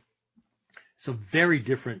 Right? It's a very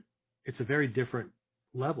different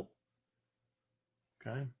level.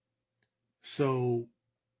 Okay? So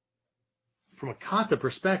from a kata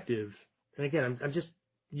perspective, and again, I'm just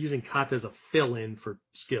using kata as a fill-in for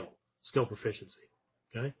skill proficiency.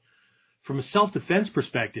 Okay? From a self-defense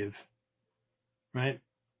perspective, right,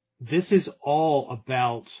 this is all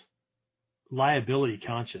about liability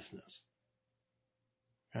consciousness.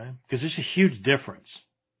 Okay? Because there's a huge difference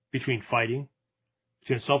between fighting,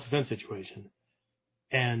 between a self-defense situation,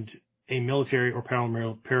 and a military or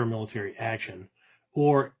paramilitary action,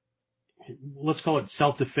 or let's call it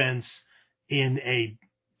self-defense in a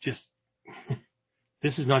just,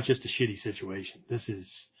 this is not just a shitty situation. This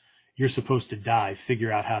is, you're supposed to die,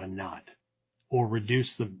 figure out how to not, or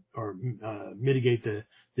reduce or mitigate the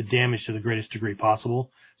damage to the greatest degree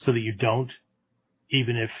possible so that you don't,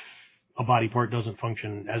 even if a body part doesn't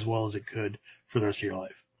function as well as it could for the rest of your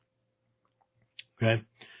life. Okay?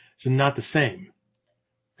 So not the same.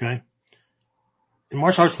 Okay? In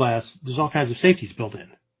martial arts class, there's all kinds of safeties built in.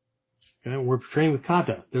 Okay? We're training with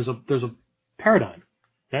kata. There's a paradigm.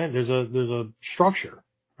 Okay? There's a structure,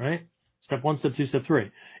 right? Step 1, step 2, step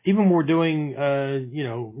 3. Even when we're doing,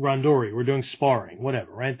 randori, we're doing sparring,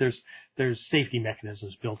 whatever, right? There's safety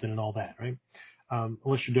mechanisms built in and all that, right?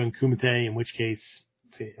 Unless you're doing kumite, in which case,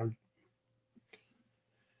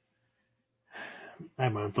 I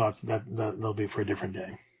have my own thoughts. That'll be for a different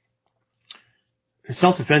day. A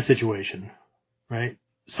self-defense situation, right?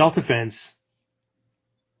 Self-defense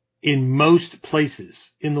in most places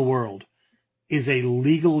in the world is a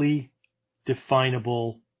legally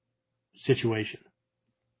definable situation.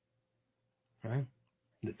 Right?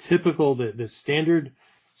 The typical, the standard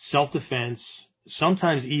self-defense,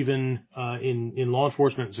 sometimes even in law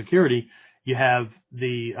enforcement and security, you have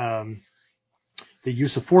the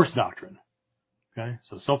use of force doctrine. Okay,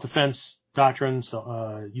 so self-defense doctrine,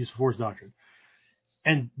 use of force doctrine,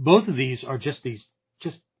 and both of these are just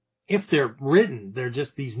if they're written, they're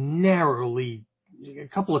just these narrowly a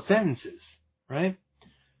couple of sentences, right?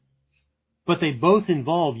 But they both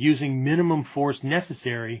involve using minimum force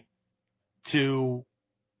necessary to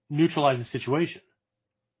neutralize a situation.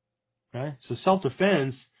 Okay? So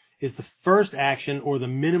self-defense is the first action or the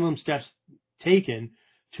minimum steps taken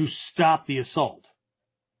to stop the assault.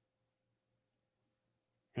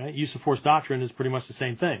 Okay? Use of force doctrine is pretty much the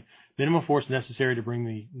same thing. Minimum force necessary to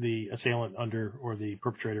bring the assailant under, or the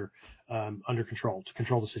perpetrator under control, to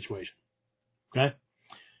control the situation. Okay?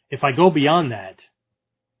 If I go beyond that,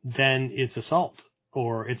 then it's assault,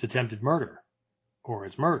 or it's attempted murder, or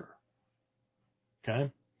it's murder.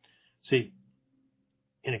 Okay? See,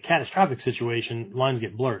 in a catastrophic situation, lines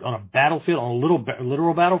get blurred. On a battlefield, on a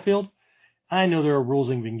literal battlefield, I know there are rules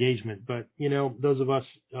of engagement, but, those of us,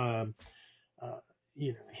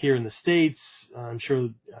 here in the States, I'm sure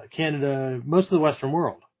Canada, most of the Western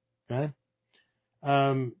world, okay?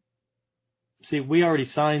 See, we already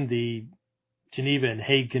signed the Geneva and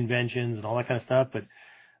Hague conventions and all that kind of stuff, but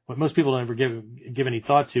what most people don't ever give any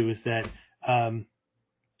thought to is that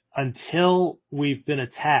until we've been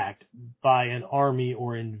attacked by an army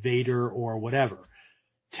or invader or whatever,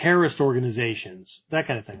 terrorist organizations, that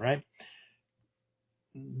kind of thing, right?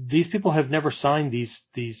 These people have never signed these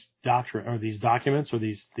documents or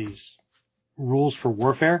these rules for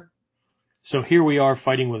warfare. So here we are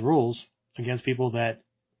fighting with rules against people that,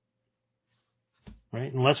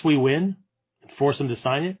 right? Unless we win, force them to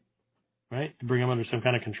sign it, right? To bring them under some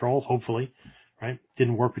kind of control, hopefully, right?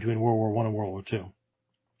 Didn't work between World War I and World War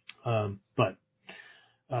II. But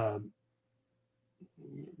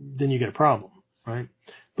then you get a problem, right?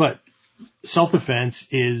 But self-defense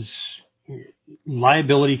is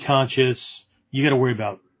liability conscious. You got to worry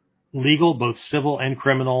about legal, both civil and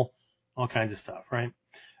criminal, all kinds of stuff, right?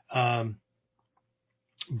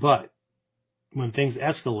 But when things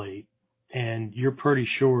escalate and you're pretty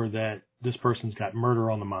sure that this person's got murder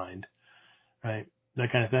on the mind, right? That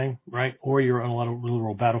kind of thing, right? Or you're on a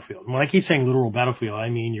literal battlefield. And when I keep saying literal battlefield, I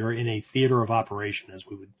mean you're in a theater of operation, as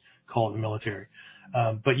we would call it in the military.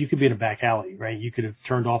 But you could be in a back alley, right? You could have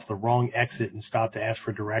turned off the wrong exit and stopped to ask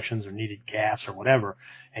for directions or needed gas or whatever,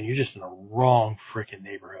 and you're just in the wrong freaking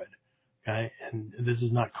neighborhood, okay? And this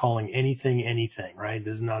is not calling anything, right?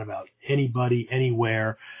 This is not about anybody,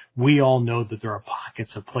 anywhere. We all know that there are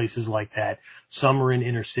pockets of places like that. Some are in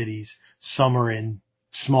inner cities, some are in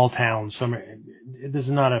small towns, this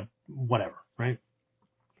is not a whatever, right?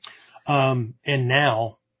 And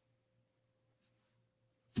now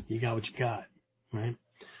you got what you got, right?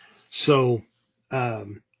 So,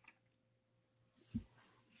 in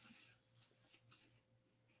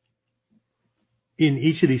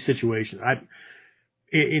each of these situations,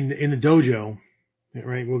 in the dojo,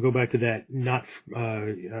 right? We'll go back to that, not,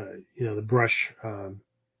 the brush,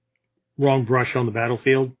 wrong brush on the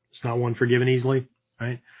battlefield. It's not one forgiven easily,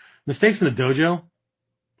 right? Mistakes in the dojo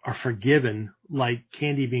are forgiven like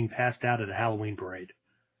candy being passed out at a Halloween parade,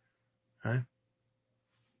 right?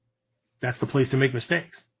 That's the place to make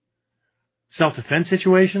mistakes. Self-defense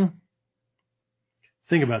situation,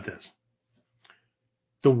 think about this.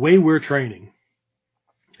 The way we're training,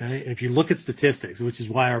 okay, if you look at statistics, which is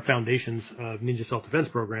why our Foundations of Ninja Self-Defense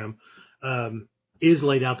program is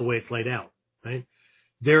laid out the way it's laid out, right?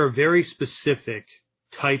 There are very specific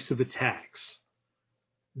types of attacks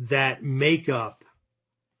that make up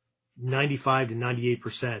 95 to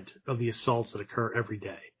 98% of the assaults that occur every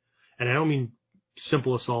day. And I don't mean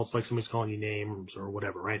simple assaults like somebody's calling you names or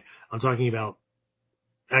whatever, right? I'm talking about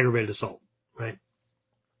aggravated assault, right?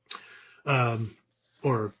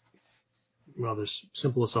 There's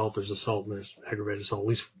simple assault, there's assault, and there's aggravated assault, at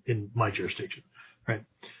least in my jurisdiction, right?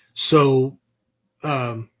 So,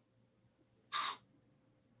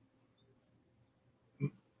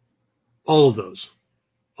 all of those,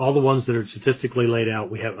 all the ones that are statistically laid out,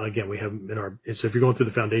 we have in our, so if you're going through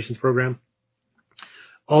the Foundations program,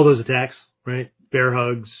 all those attacks, right? Bear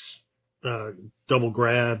hugs, double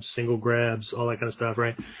grabs, single grabs, all that kind of stuff,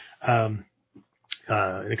 right? In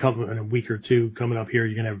a week or two coming up here,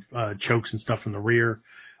 you're going to have chokes and stuff from the rear,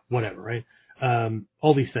 whatever, right?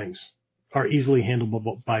 All these things are easily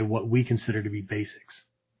handled by what we consider to be basics,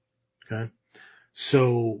 okay?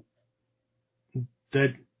 So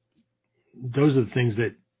those are the things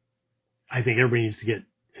that I think everybody needs to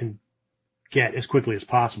get as quickly as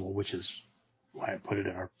possible, which is why I put it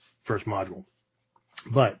in our first module.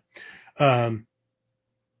 But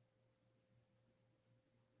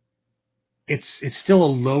it's still a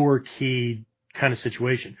lower key kind of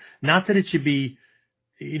situation. Not that it should be,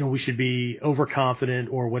 we should be overconfident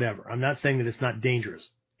or whatever. I'm not saying that it's not dangerous.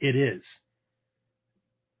 It is.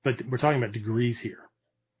 But we're talking about degrees here.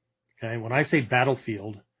 Okay? When I say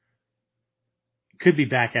battlefield, it could be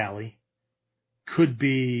back alley, could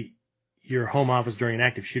be your home office during an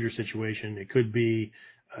active shooter situation. It could be,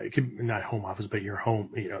 not home office, but your home,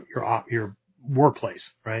 your workplace,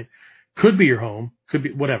 right? Could be your home, could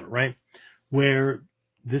be whatever, right? Where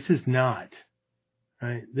this is not,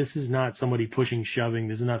 right? This is not somebody pushing, shoving.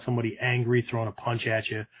 This is not somebody angry throwing a punch at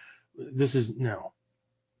you. This is no.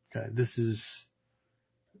 Okay. This is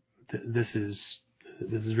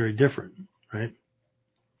very different, right?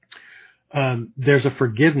 There's a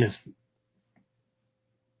forgiveness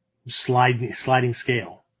sliding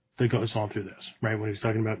scale that goes on through this, right? When he's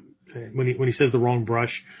talking about, when he says the wrong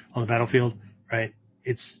brush on the battlefield, right?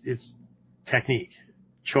 It's technique,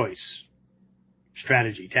 choice,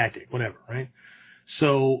 strategy, tactic, whatever, right?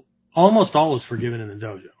 So almost all is forgiven in the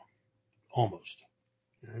dojo. Almost.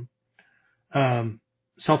 Okay?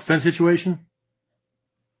 Self-defense situation.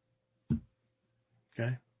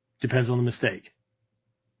 Okay? Depends on the mistake.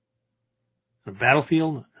 A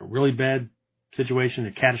battlefield, a really bad situation,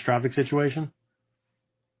 a catastrophic situation,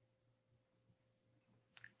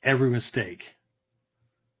 every mistake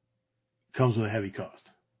comes with a heavy cost.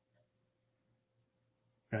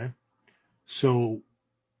 Okay? So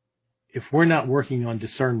if we're not working on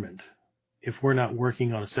discernment, if we're not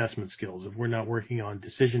working on assessment skills, if we're not working on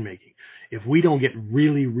decision making, if we don't get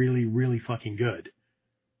really, really, really fucking good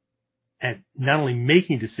at not only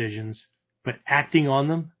making decisions, but acting on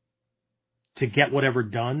them to get whatever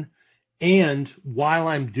done, and while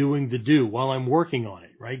I'm doing while I'm working on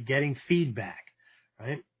it, right, getting feedback,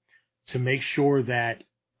 right, to make sure that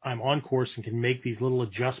I'm on course and can make these little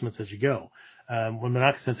adjustments as you go. When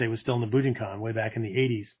Manaka Sensei was still in the Bujinkan way back in the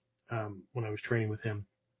 80s, when I was training with him,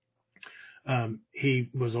 he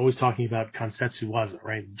was always talking about kansetsu waza,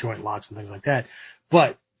 right, joint locks and things like that.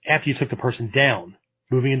 But after you took the person down,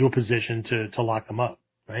 moving into a position to lock them up,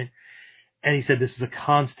 right? And he said this is a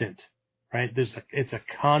constant, right? It's a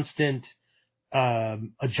constant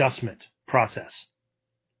adjustment process,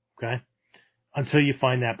 okay? Until you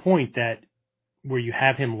find that point that where you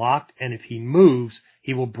have him locked, and if he moves,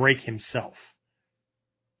 he will break himself.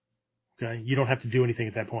 Okay, you don't have to do anything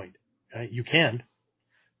at that point. Okay? You can,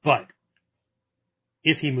 but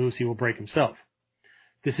if he moves, he will break himself.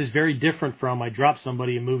 This is very different from I drop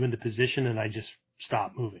somebody and move into position and I just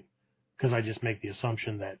stop moving because I just make the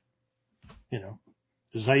assumption that,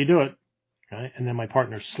 this is how you do it. Okay? And then my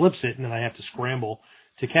partner slips it and then I have to scramble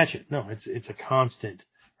to catch it. No, it's a constant,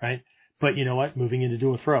 right? But you know what? Moving in to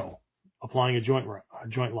do a throw, applying a joint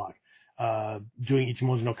lock, doing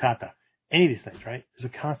ichimoji no kata, any of these things, right? There's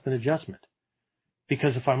a constant adjustment.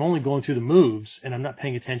 Because if I'm only going through the moves and I'm not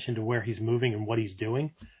paying attention to where he's moving and what he's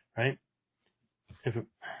doing, right?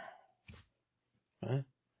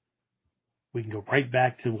 We can go right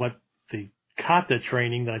back to what the Kata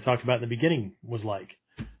training that I talked about in the beginning was like,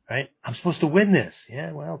 right? I'm supposed to win this.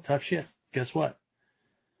 Yeah, well, tough shit. Guess what?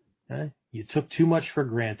 Okay? You took too much for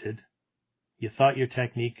granted. You thought your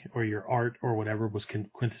technique or your art or whatever was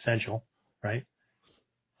quintessential, right?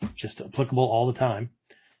 Just applicable all the time.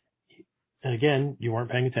 And again, you weren't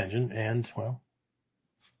paying attention, and, well,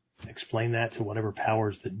 explain that to whatever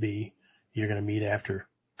powers that be you're going to meet after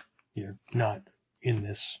you're not in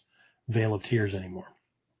this veil of tears anymore.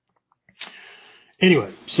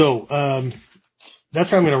 Anyway, so that's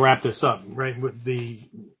where I'm going to wrap this up, right? With the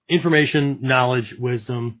information, knowledge,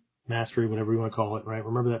 wisdom, mastery, whatever you want to call it, right?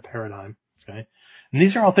 Remember that paradigm, okay? And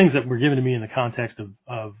these are all things that were given to me in the context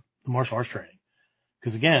of the martial arts training.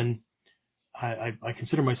 Because, again, I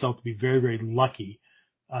consider myself to be very, very lucky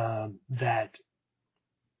that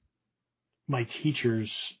my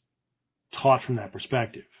teachers taught from that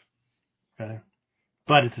perspective. Okay?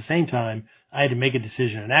 But at the same time, I had to make a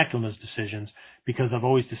decision and act on those decisions because I've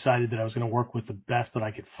always decided that I was going to work with the best that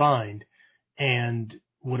I could find, and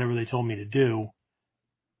whatever they told me to do,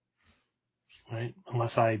 right?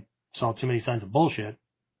 Unless I saw too many signs of bullshit,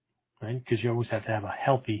 right? Because you always have to have a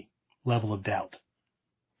healthy level of doubt.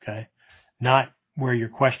 Okay? Not where you're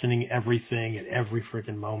questioning everything at every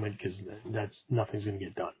freaking moment, because nothing's going to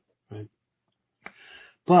get done. Right?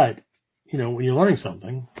 But, when you're learning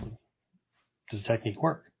something, does the technique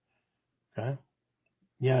work? Okay?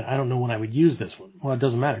 Yeah, I don't know when I would use this one. Well, it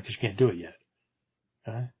doesn't matter because you can't do it yet.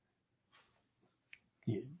 Okay?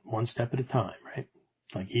 One step at a time, right?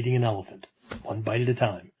 It's like eating an elephant. One bite at a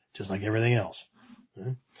time, just like everything else.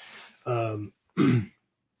 Okay?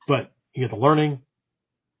 But you get the learning,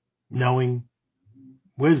 knowing,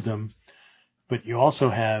 wisdom, but you also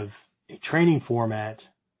have a training format,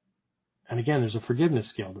 and again, there's a forgiveness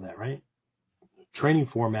scale to that, right? Training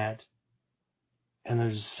format, and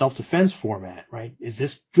there's a self-defense format, right? Is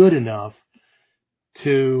this good enough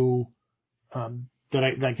to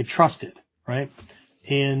that I could trust it, right?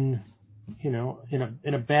 In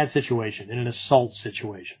a bad situation, in an assault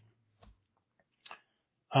situation,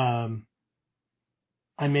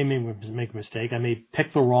 I may make a mistake. I may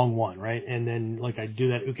pick the wrong one, right? And then, I do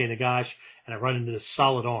that uke nagash, and I run into the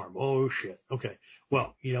solid arm. Oh, shit. Okay.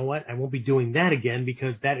 Well, you know what? I won't be doing that again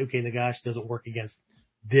because that uke nagash doesn't work against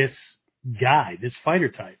this guy, this fighter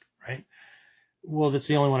type, right? Well, that's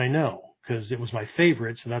the only one I know because it was my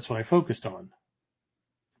favorite, so that's what I focused on.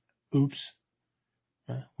 Oops.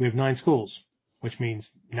 We have 9 schools, which means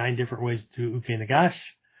 9 different ways to uke nagash,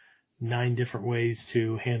 9 different ways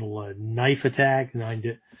to handle a knife attack,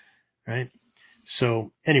 right?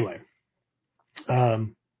 So anyway,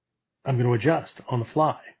 I'm going to adjust on the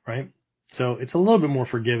fly, right? So it's a little bit more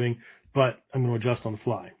forgiving, but I'm going to adjust on the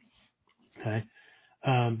fly, okay?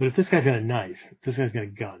 But if this guy's got a knife, if this guy's got a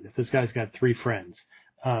gun, if this guy's got 3 friends,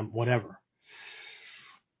 whatever,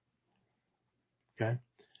 Okay.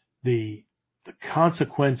 The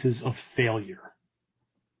consequences of failure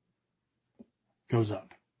goes up.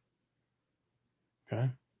 Okay.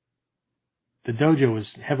 The dojo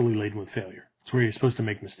is heavily laden with failure. It's where you're supposed to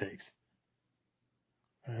make mistakes.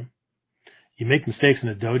 Okay. You make mistakes in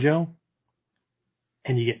a dojo,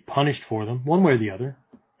 and you get punished for them, one way or the other.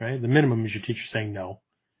 Right. The minimum is your teacher saying no.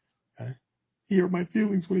 Okay. He hurt my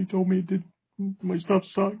feelings when he told me my stuff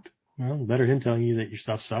sucked. Well, better him telling you that your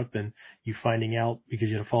stuff sucked than you finding out because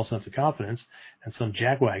you had a false sense of confidence and some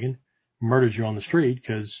jackwagon murdered you on the street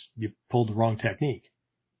because you pulled the wrong technique.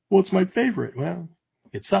 Well, it's my favorite. Well,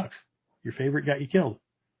 it sucks. Your favorite got you killed.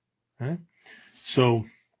 Right? So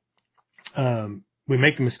we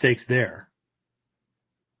make the mistakes there,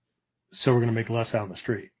 so we're going to make less out on the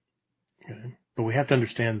street. Okay? But we have to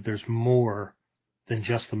understand that there's more than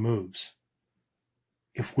just the moves.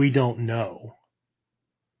 If we don't know,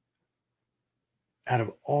 out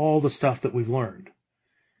of all the stuff that we've learned,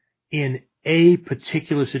 in a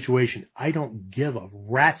particular situation, I don't give a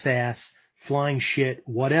rat's ass, flying shit,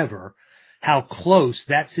 whatever, how close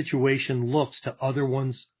that situation looks to other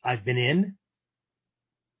ones I've been in.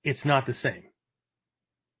 It's not the same.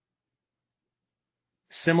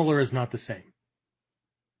 Similar is not the same.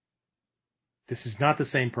 This is not the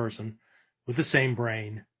same person with the same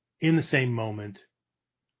brain in the same moment,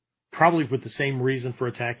 probably with the same reason for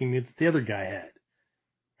attacking me that the other guy had.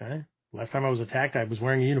 Okay? Last time I was attacked, I was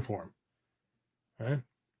wearing a uniform. Okay?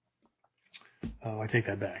 Oh, I take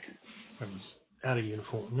that back. I was out of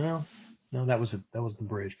uniform. No, that was the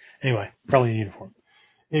bridge. Anyway, probably a uniform.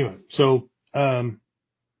 Anyway, so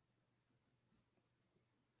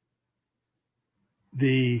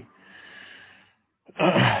the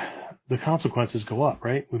consequences go up,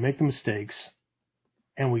 right? We make the mistakes,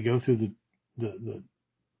 and we go through the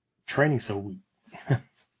training. So we,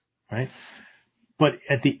 right? But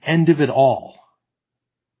at the end of it all,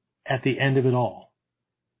 the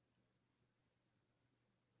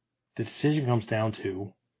decision comes down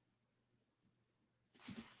to,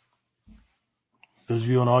 those of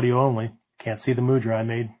you on audio only can't see the mudra I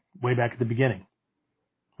made way back at the beginning,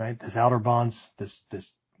 right? This outer bonds, this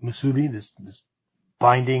musubi, this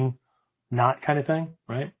binding knot kind of thing,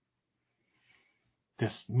 right?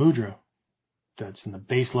 This mudra that's in the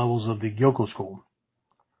base levels of the Gyoko school,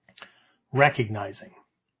 recognizing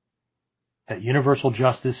that universal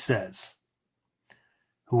justice says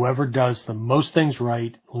whoever does the most things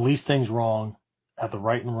right, least things wrong, at the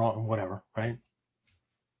right and wrong, whatever, right?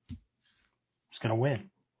 It's going to win.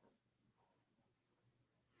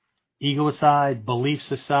 Ego aside, beliefs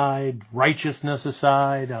aside, righteousness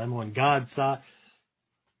aside, I'm on God's side.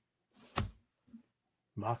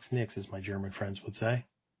 Macht's nix, as my German friends would say.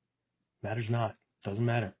 Matters not. Doesn't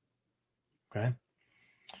matter. Okay?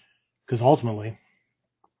 Because ultimately,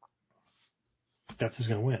 that's who's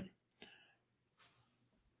going to win.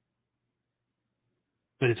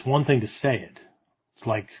 But it's one thing to say it. It's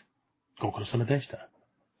like, Gokuro Samadeshita.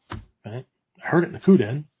 Right? I heard it in the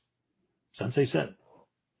Kuden. Sensei said it.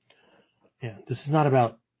 Yeah, this is not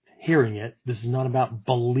about hearing it. This is not about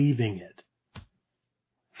believing it.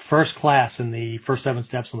 First class in the first 7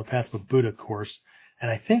 steps on the path of Buddha course,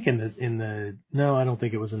 and I think no, I don't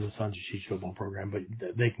think it was in the Sanji Shichobon program, but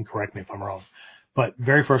they can correct me if I'm wrong. But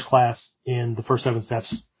very first class in the first 7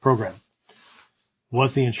 steps program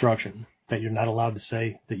was the instruction that you're not allowed to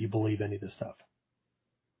say that you believe any of this stuff.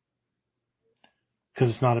 Because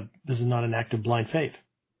this is not an act of blind faith.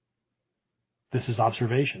 This is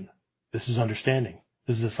observation. This is understanding.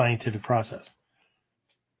 This is a scientific process.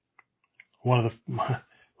 We'll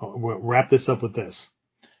wrap this up with this.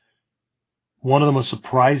 One of the most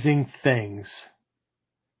surprising things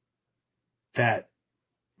that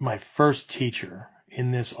my first teacher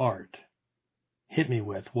in this art hit me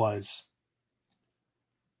with was,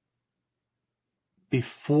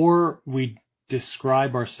 before we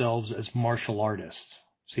describe ourselves as martial artists,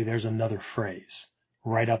 see, there's another phrase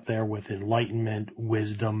right up there with enlightenment,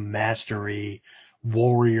 wisdom, mastery,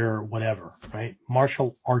 warrior, whatever, right?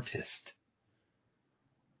 Martial artist.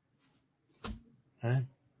 Right?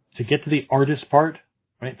 To get to the artist part,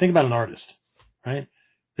 right? Think about an artist, right?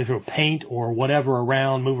 They throw paint or whatever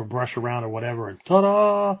around, move a brush around or whatever, and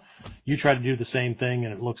ta-da! You try to do the same thing,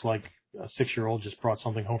 and it looks like a 6-year-old just brought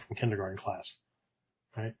something home from kindergarten class,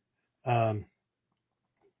 right?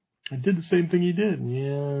 I did the same thing you did.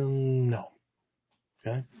 Yeah, no.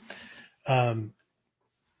 Okay?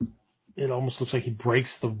 It almost looks like he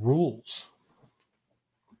breaks the rules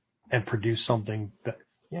and produce something that,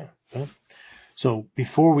 yeah. Okay? So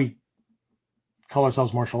before we call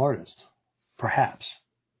ourselves martial artists, perhaps,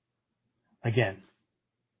 again,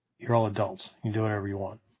 you're all adults. You can do whatever you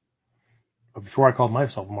want. But before I called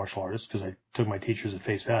myself a martial artist, because I took my teachers at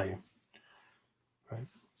face value, right?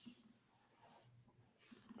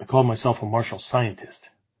 I called myself a martial scientist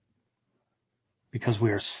because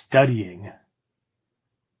we are studying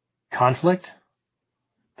conflict,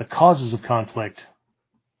 the causes of conflict,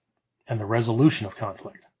 and the resolution of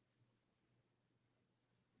conflict.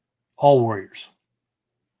 All warriors,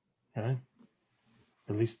 right?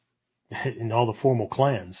 At least in all the formal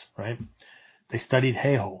clans, right? They studied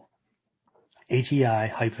Heiho,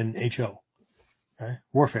 HEI-HO, right?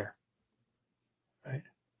 Warfare, right?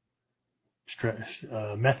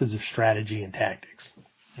 Methods of strategy and tactics.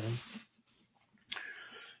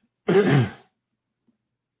 Right?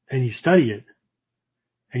 And you study it,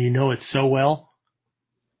 and you know it so well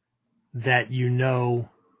that you know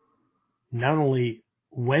not only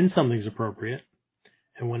when something's appropriate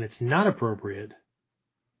and when it's not appropriate,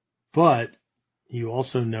 but you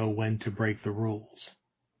also know when to break the rules.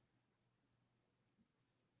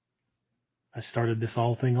 I started this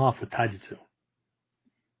whole thing off with taijutsu.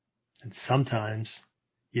 And sometimes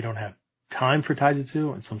you don't have time for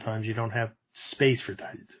taijutsu, and sometimes you don't have space for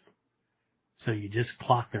taijutsu. So you just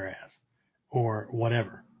clock their ass, or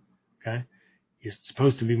whatever, okay? You're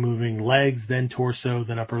supposed to be moving legs, then torso,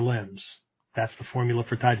 then upper limbs. That's the formula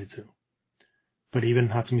for taijutsu. But even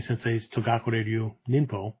Hatsumi Sensei's Togakure Ryu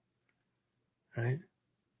Ninpo, right,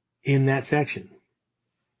 in that section,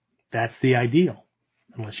 that's the ideal,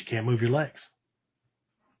 unless you can't move your legs.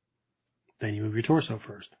 Then you move your torso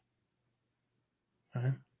first.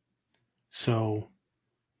 Right? So,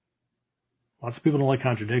 lots of people don't like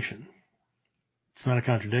contradiction. It's not a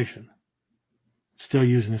contradiction. It's still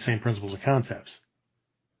using the same principles and concepts.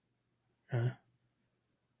 Right?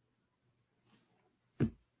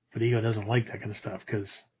 But ego doesn't like that kind of stuff because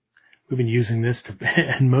we've been using this to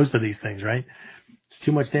and most of these things, right? It's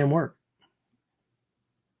too much damn work.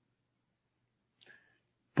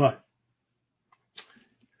 But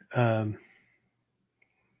the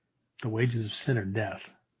wages of sin are death.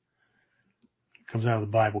 It comes out of the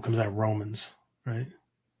Bible, comes out of Romans, right?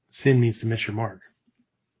 Sin means to miss your mark.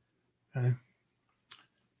 Okay?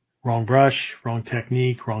 Wrong brush, wrong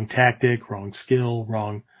technique, wrong tactic, wrong skill,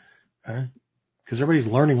 wrong, right? Because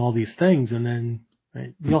everybody's learning all these things, and then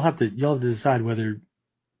right, you'll have to decide whether.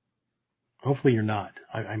 Hopefully, you're not.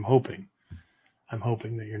 I'm hoping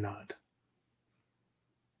that you're not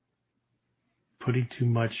putting too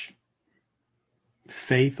much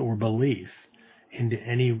faith or belief into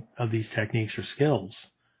any of these techniques or skills.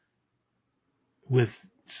 With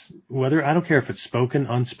whether I don't care if it's spoken,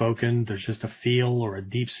 unspoken, there's just a feel or a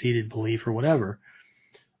deep-seated belief or whatever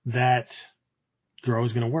that they're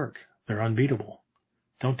always going to work. They're unbeatable.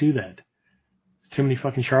 Don't do that. There's too many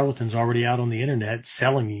fucking charlatans already out on the internet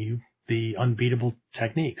selling you the unbeatable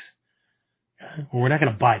techniques. Well, we're not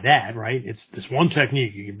going to buy that, right? It's this one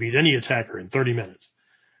technique. You can beat any attacker in 30 minutes.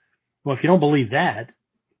 Well, if you don't believe that,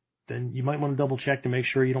 then you might want to double check to make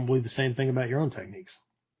sure you don't believe the same thing about your own techniques.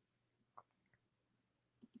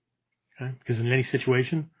 Okay? Because in any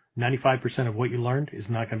situation, 95% of what you learned is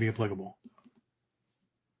not going to be applicable.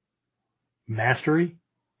 Mastery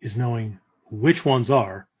is knowing which ones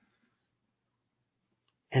are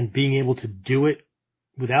and being able to do it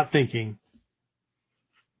without thinking,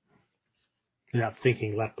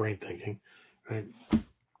 left brain thinking, right?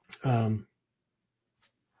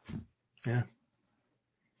 Yeah.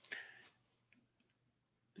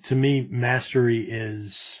 To me, mastery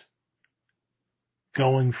is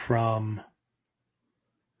going from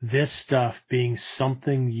this stuff being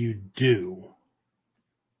something you do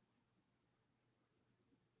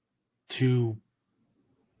to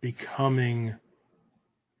becoming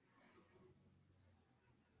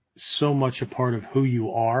so much a part of who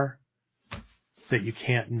you are that you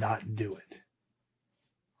can't not do it.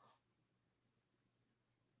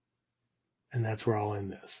 And that's where I'll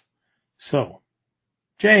end this. So,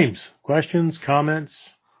 James, questions, comments,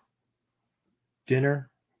 dinner?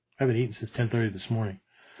 I haven't eaten since 10:30 this morning.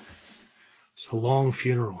 It's a long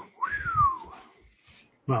funeral. Whew.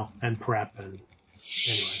 Well, and prep and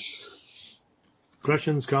anyway.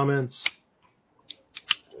 Questions, comments?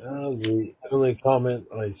 The only comment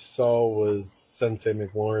I saw was Sensei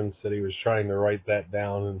McLaurin said he was trying to write that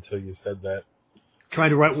down until you said that. Trying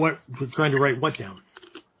to write what? Trying to write what down?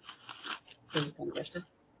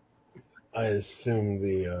 I assume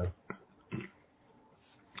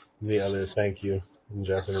the other thank you in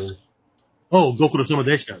Japanese. Oh, Goku sama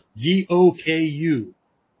deshita. Goku.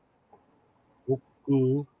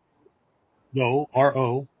 Goku. No,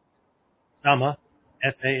 R-O. Sama.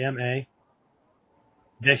 S-A-M-A.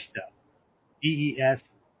 Deshita. D-E-S.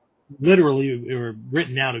 Literally, or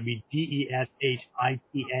written out, it would be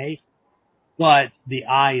D-E-S-H-I-T-A. but the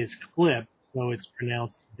I is clipped, so it's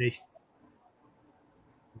pronounced they.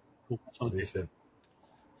 They said,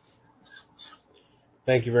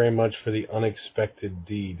 "Thank you very much for the unexpected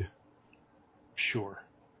deed." Sure.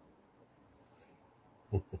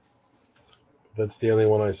 That's the only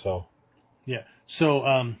one I saw. Yeah. So,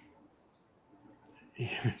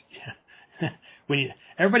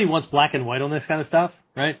 everybody wants black and white on this kind of stuff,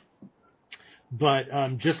 right?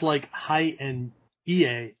 But just like hi and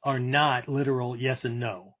EA are not literal yes and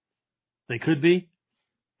no. They could be,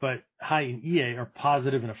 but hi and EA are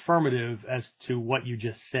positive and affirmative as to what you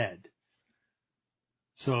just said.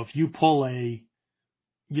 So if you pull you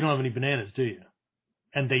don't have any bananas, do you?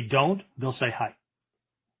 And they don't, they'll say hi.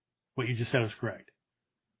 What you just said was correct.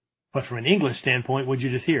 But from an English standpoint, what'd you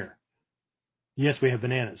just hear? Yes, we have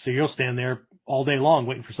bananas. So you'll stand there all day long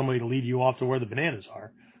waiting for somebody to lead you off to where the bananas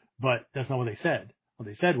are. But that's not what they said. What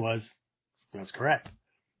they said was, that's correct.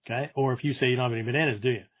 Okay? Or if you say you don't have any bananas,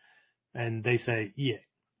 do you? And they say, yeah.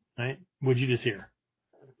 Right? What'd you just hear?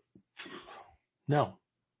 No.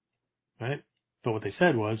 Right? But what they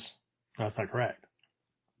said was, no, that's not correct.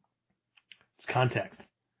 It's context.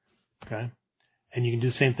 Okay? And you can do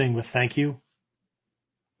the same thing with thank you.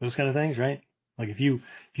 Those kind of things, right? Like if you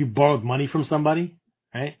borrowed money from somebody,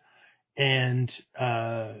 right? And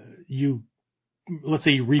let's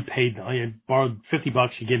say you repaid them. You borrowed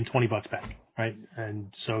 $50, you gave them $20 back, right?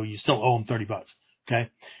 And so you still owe them $30. Okay?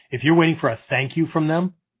 If you're waiting for a thank you from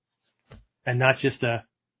them and not just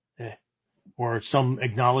or some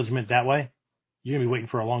acknowledgement that way, you're going to be waiting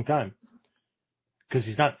for a long time because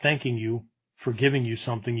he's not thanking you for giving you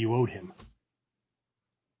something you owed him.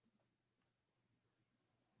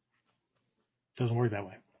 It doesn't work that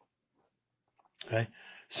way. Okay?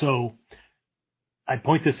 So I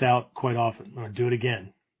point this out quite often. I'm going to do it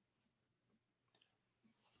again.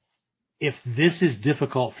 If this is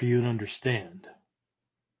difficult for you to understand,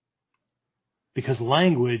 because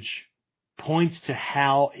language points to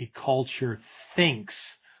how a culture thinks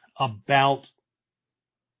about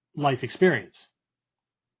life experience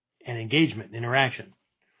and engagement and interaction.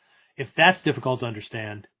 If that's difficult to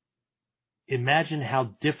understand, imagine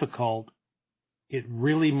how difficult it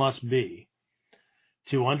really must be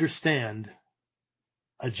to understand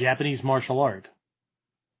a Japanese martial art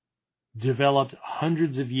developed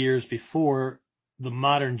hundreds of years before the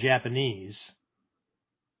modern Japanese,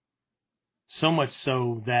 so much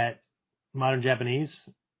so that modern Japanese,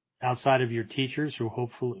 outside of your teachers, who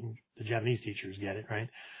hopefully the Japanese teachers get it, right?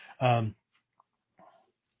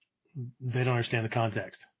 They don't understand the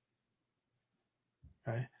context,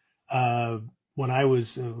 right? When I was,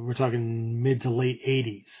 we're talking mid to late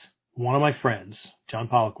 80s, one of my friends, John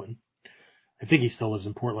Poliquin, I think he still lives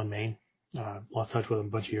in Portland, Maine. Lost touch with him a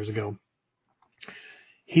bunch of years ago.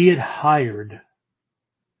 He had hired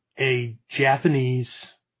a Japanese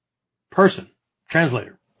person,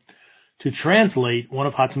 translator, to translate one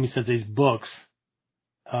of Hatsumi Sensei's books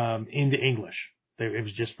into English. It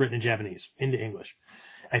was just written in Japanese into English.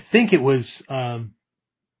 I think it was, I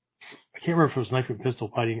can't remember if it was knife and pistol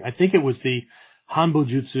fighting. I think it was the Hanbo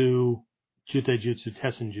Jutsu, Jutei Jutsu,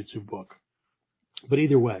 Tessen Jutsu book. But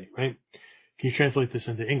either way, right? Can you translate this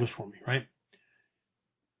into English for me, right?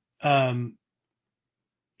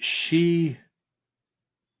 She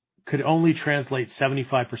could only translate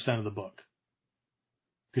 75% of the book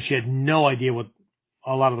because she had no idea what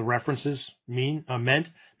a lot of the references meant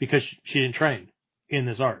because she didn't train in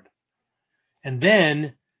this art. And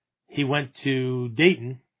then he went to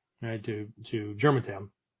Dayton, right, to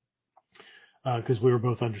Germantown, because we were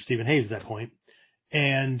both under Stephen Hayes at that point.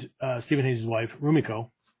 And Stephen Hayes' wife,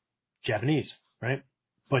 Rumiko, Japanese, right?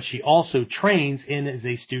 But she also trains in as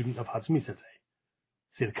a student of Hatsumi Sensei.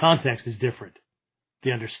 See, the context is different.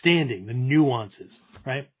 The understanding, the nuances,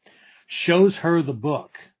 right? Shows her the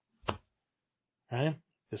book, right?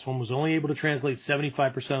 This one was only able to translate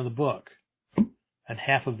 75% of the book, and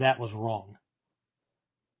half of that was wrong.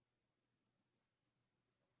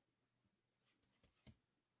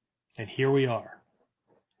 And here we are,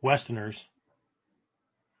 Westerners,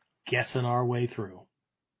 guessing our way through.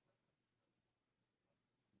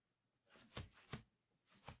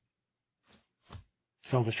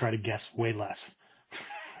 Some of us try to guess way less.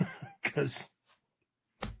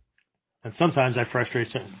 And sometimes I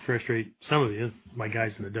frustrate some of you. My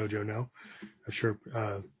guys in the dojo know. I'm sure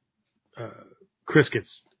Chris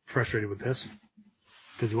gets frustrated with this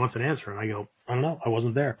because he wants an answer. And I go, I don't know. I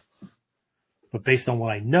wasn't there. But based on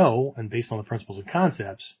what I know and based on the principles and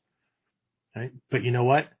concepts, right? But you know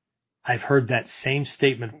what? I've heard that same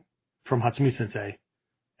statement from Hatsumi Sensei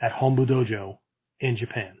at Hombu Dojo in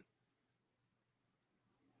Japan.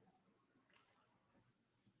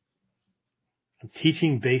 I'm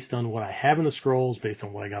teaching based on what I have in the scrolls, based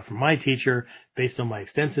on what I got from my teacher, based on my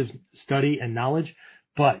extensive study and knowledge.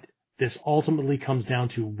 But this ultimately comes down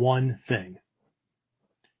to one thing.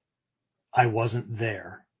 I wasn't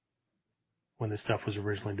there when this stuff was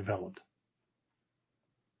originally developed.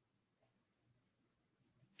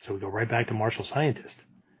 So we go right back to Martial Scientist.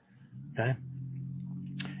 Okay?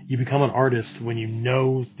 You become an artist when you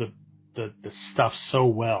know the stuff so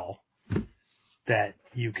well that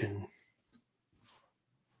you can,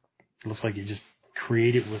 it looks like you just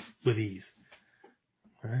create it with ease.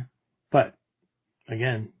 All right? But,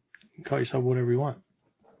 again, you can call yourself whatever you want.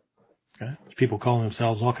 Okay? There's people calling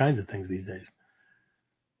themselves all kinds of things these days.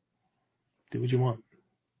 Do what you want.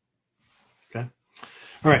 Okay?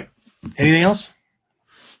 All right. Anything else?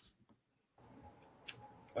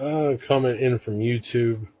 Comment in from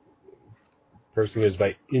YouTube. Person goes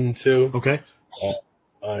by Into. Okay.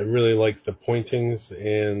 I really like the pointings,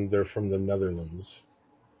 and they're from the Netherlands.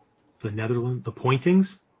 The Netherlands? The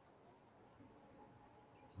pointings?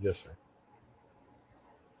 Yes, sir.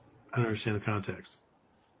 I don't understand the context.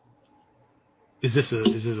 Is this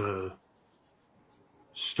a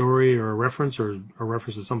story or a reference or a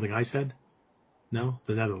reference to something I said? No?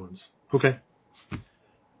 The Netherlands. Okay.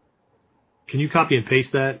 Can you copy and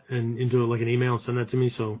paste that and into like an email and send that to me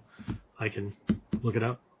so I can look it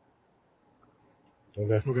up?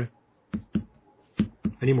 Okay.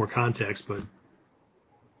 I need more context, but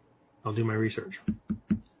I'll do my research.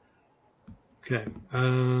 Okay.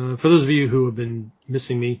 For those of you who have been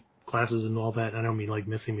missing me, classes and all that, I don't mean like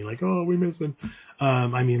missing me like, oh, we miss him.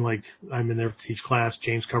 I mean like I'm in there to teach class.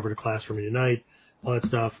 James covered a class for me tonight, all that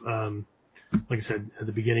stuff. Like I said at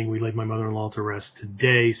the beginning, we laid my mother-in-law to rest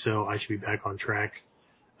today, so I should be back on track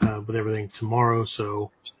with everything tomorrow.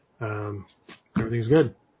 So everything's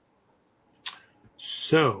good.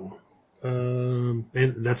 So, and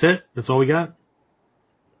that's it. That's all we got.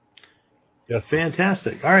 Yeah.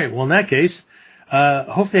 Fantastic. All right. Well, in that case,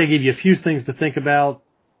 hopefully I gave you a few things to think about.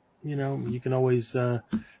 You know, you can always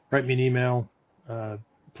write me an email.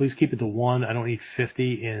 Please keep it to 1. I don't need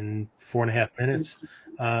 50 in 4.5 minutes.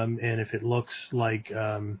 And if it looks like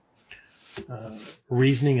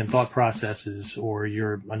reasoning and thought processes, or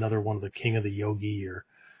you're another one of the king of the yogi or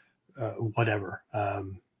whatever,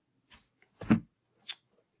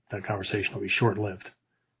 that conversation will be short-lived.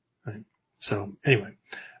 Right? So anyway,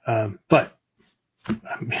 but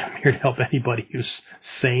I'm here to help anybody who's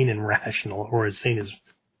sane and rational, or as sane as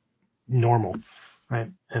normal,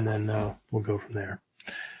 right? And then we'll go from there.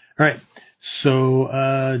 All right. So,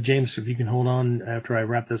 James, if you can hold on after I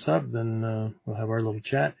wrap this up, then we'll have our little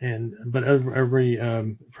chat. But for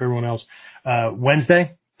everyone else,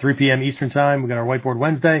 Wednesday, 3 p.m. Eastern Time, we got our Whiteboard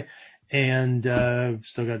Wednesday, and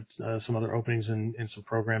still got some other openings and some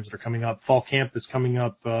programs that are coming up. Fall camp is coming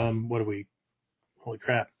up. What are we? Holy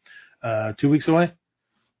crap! 2 weeks away?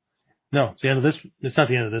 No, it's the end of this. It's not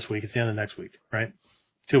the end of this week. It's the end of next week, right?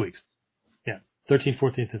 2 weeks. Yeah, 13th,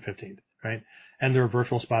 14th, and 15th, right? And there are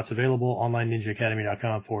virtual spots available,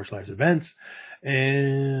 onlineninjaacademy.com/events.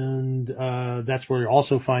 And that's where you'll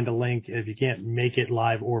also find a link. If you can't make it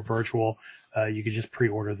live or virtual, you can just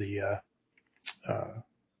pre-order the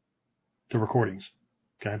recordings,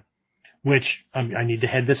 okay? Which, I need to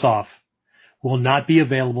head this off, will not be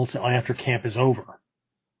available till after camp is over.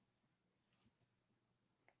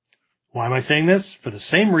 Why am I saying this? For the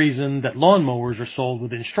same reason that lawnmowers are sold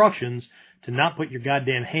with instructions to not put your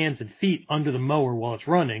goddamn hands and feet under the mower while it's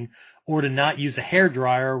running, or to not use a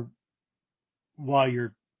hairdryer while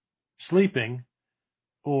you're sleeping,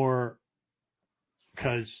 or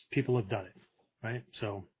because people have done it, right?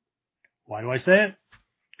 So why do I say it?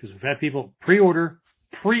 Because we've had people pre-order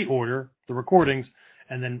the recordings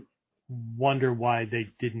and then wonder why they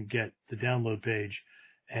didn't get the download page,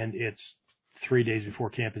 and it's 3 days before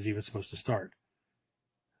camp is even supposed to start.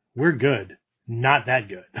 We're good. Not that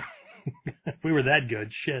good. If we were that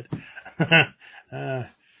good, shit.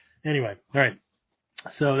 Anyway, all right.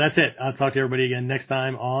 So that's it. I'll talk to everybody again next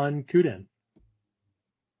time on KUDEN.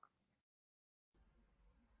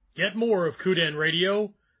 Get more of KUDEN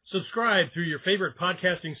Radio. Subscribe through your favorite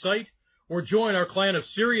podcasting site, or join our clan of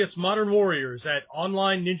serious modern warriors at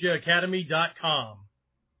onlineninjaacademy.com.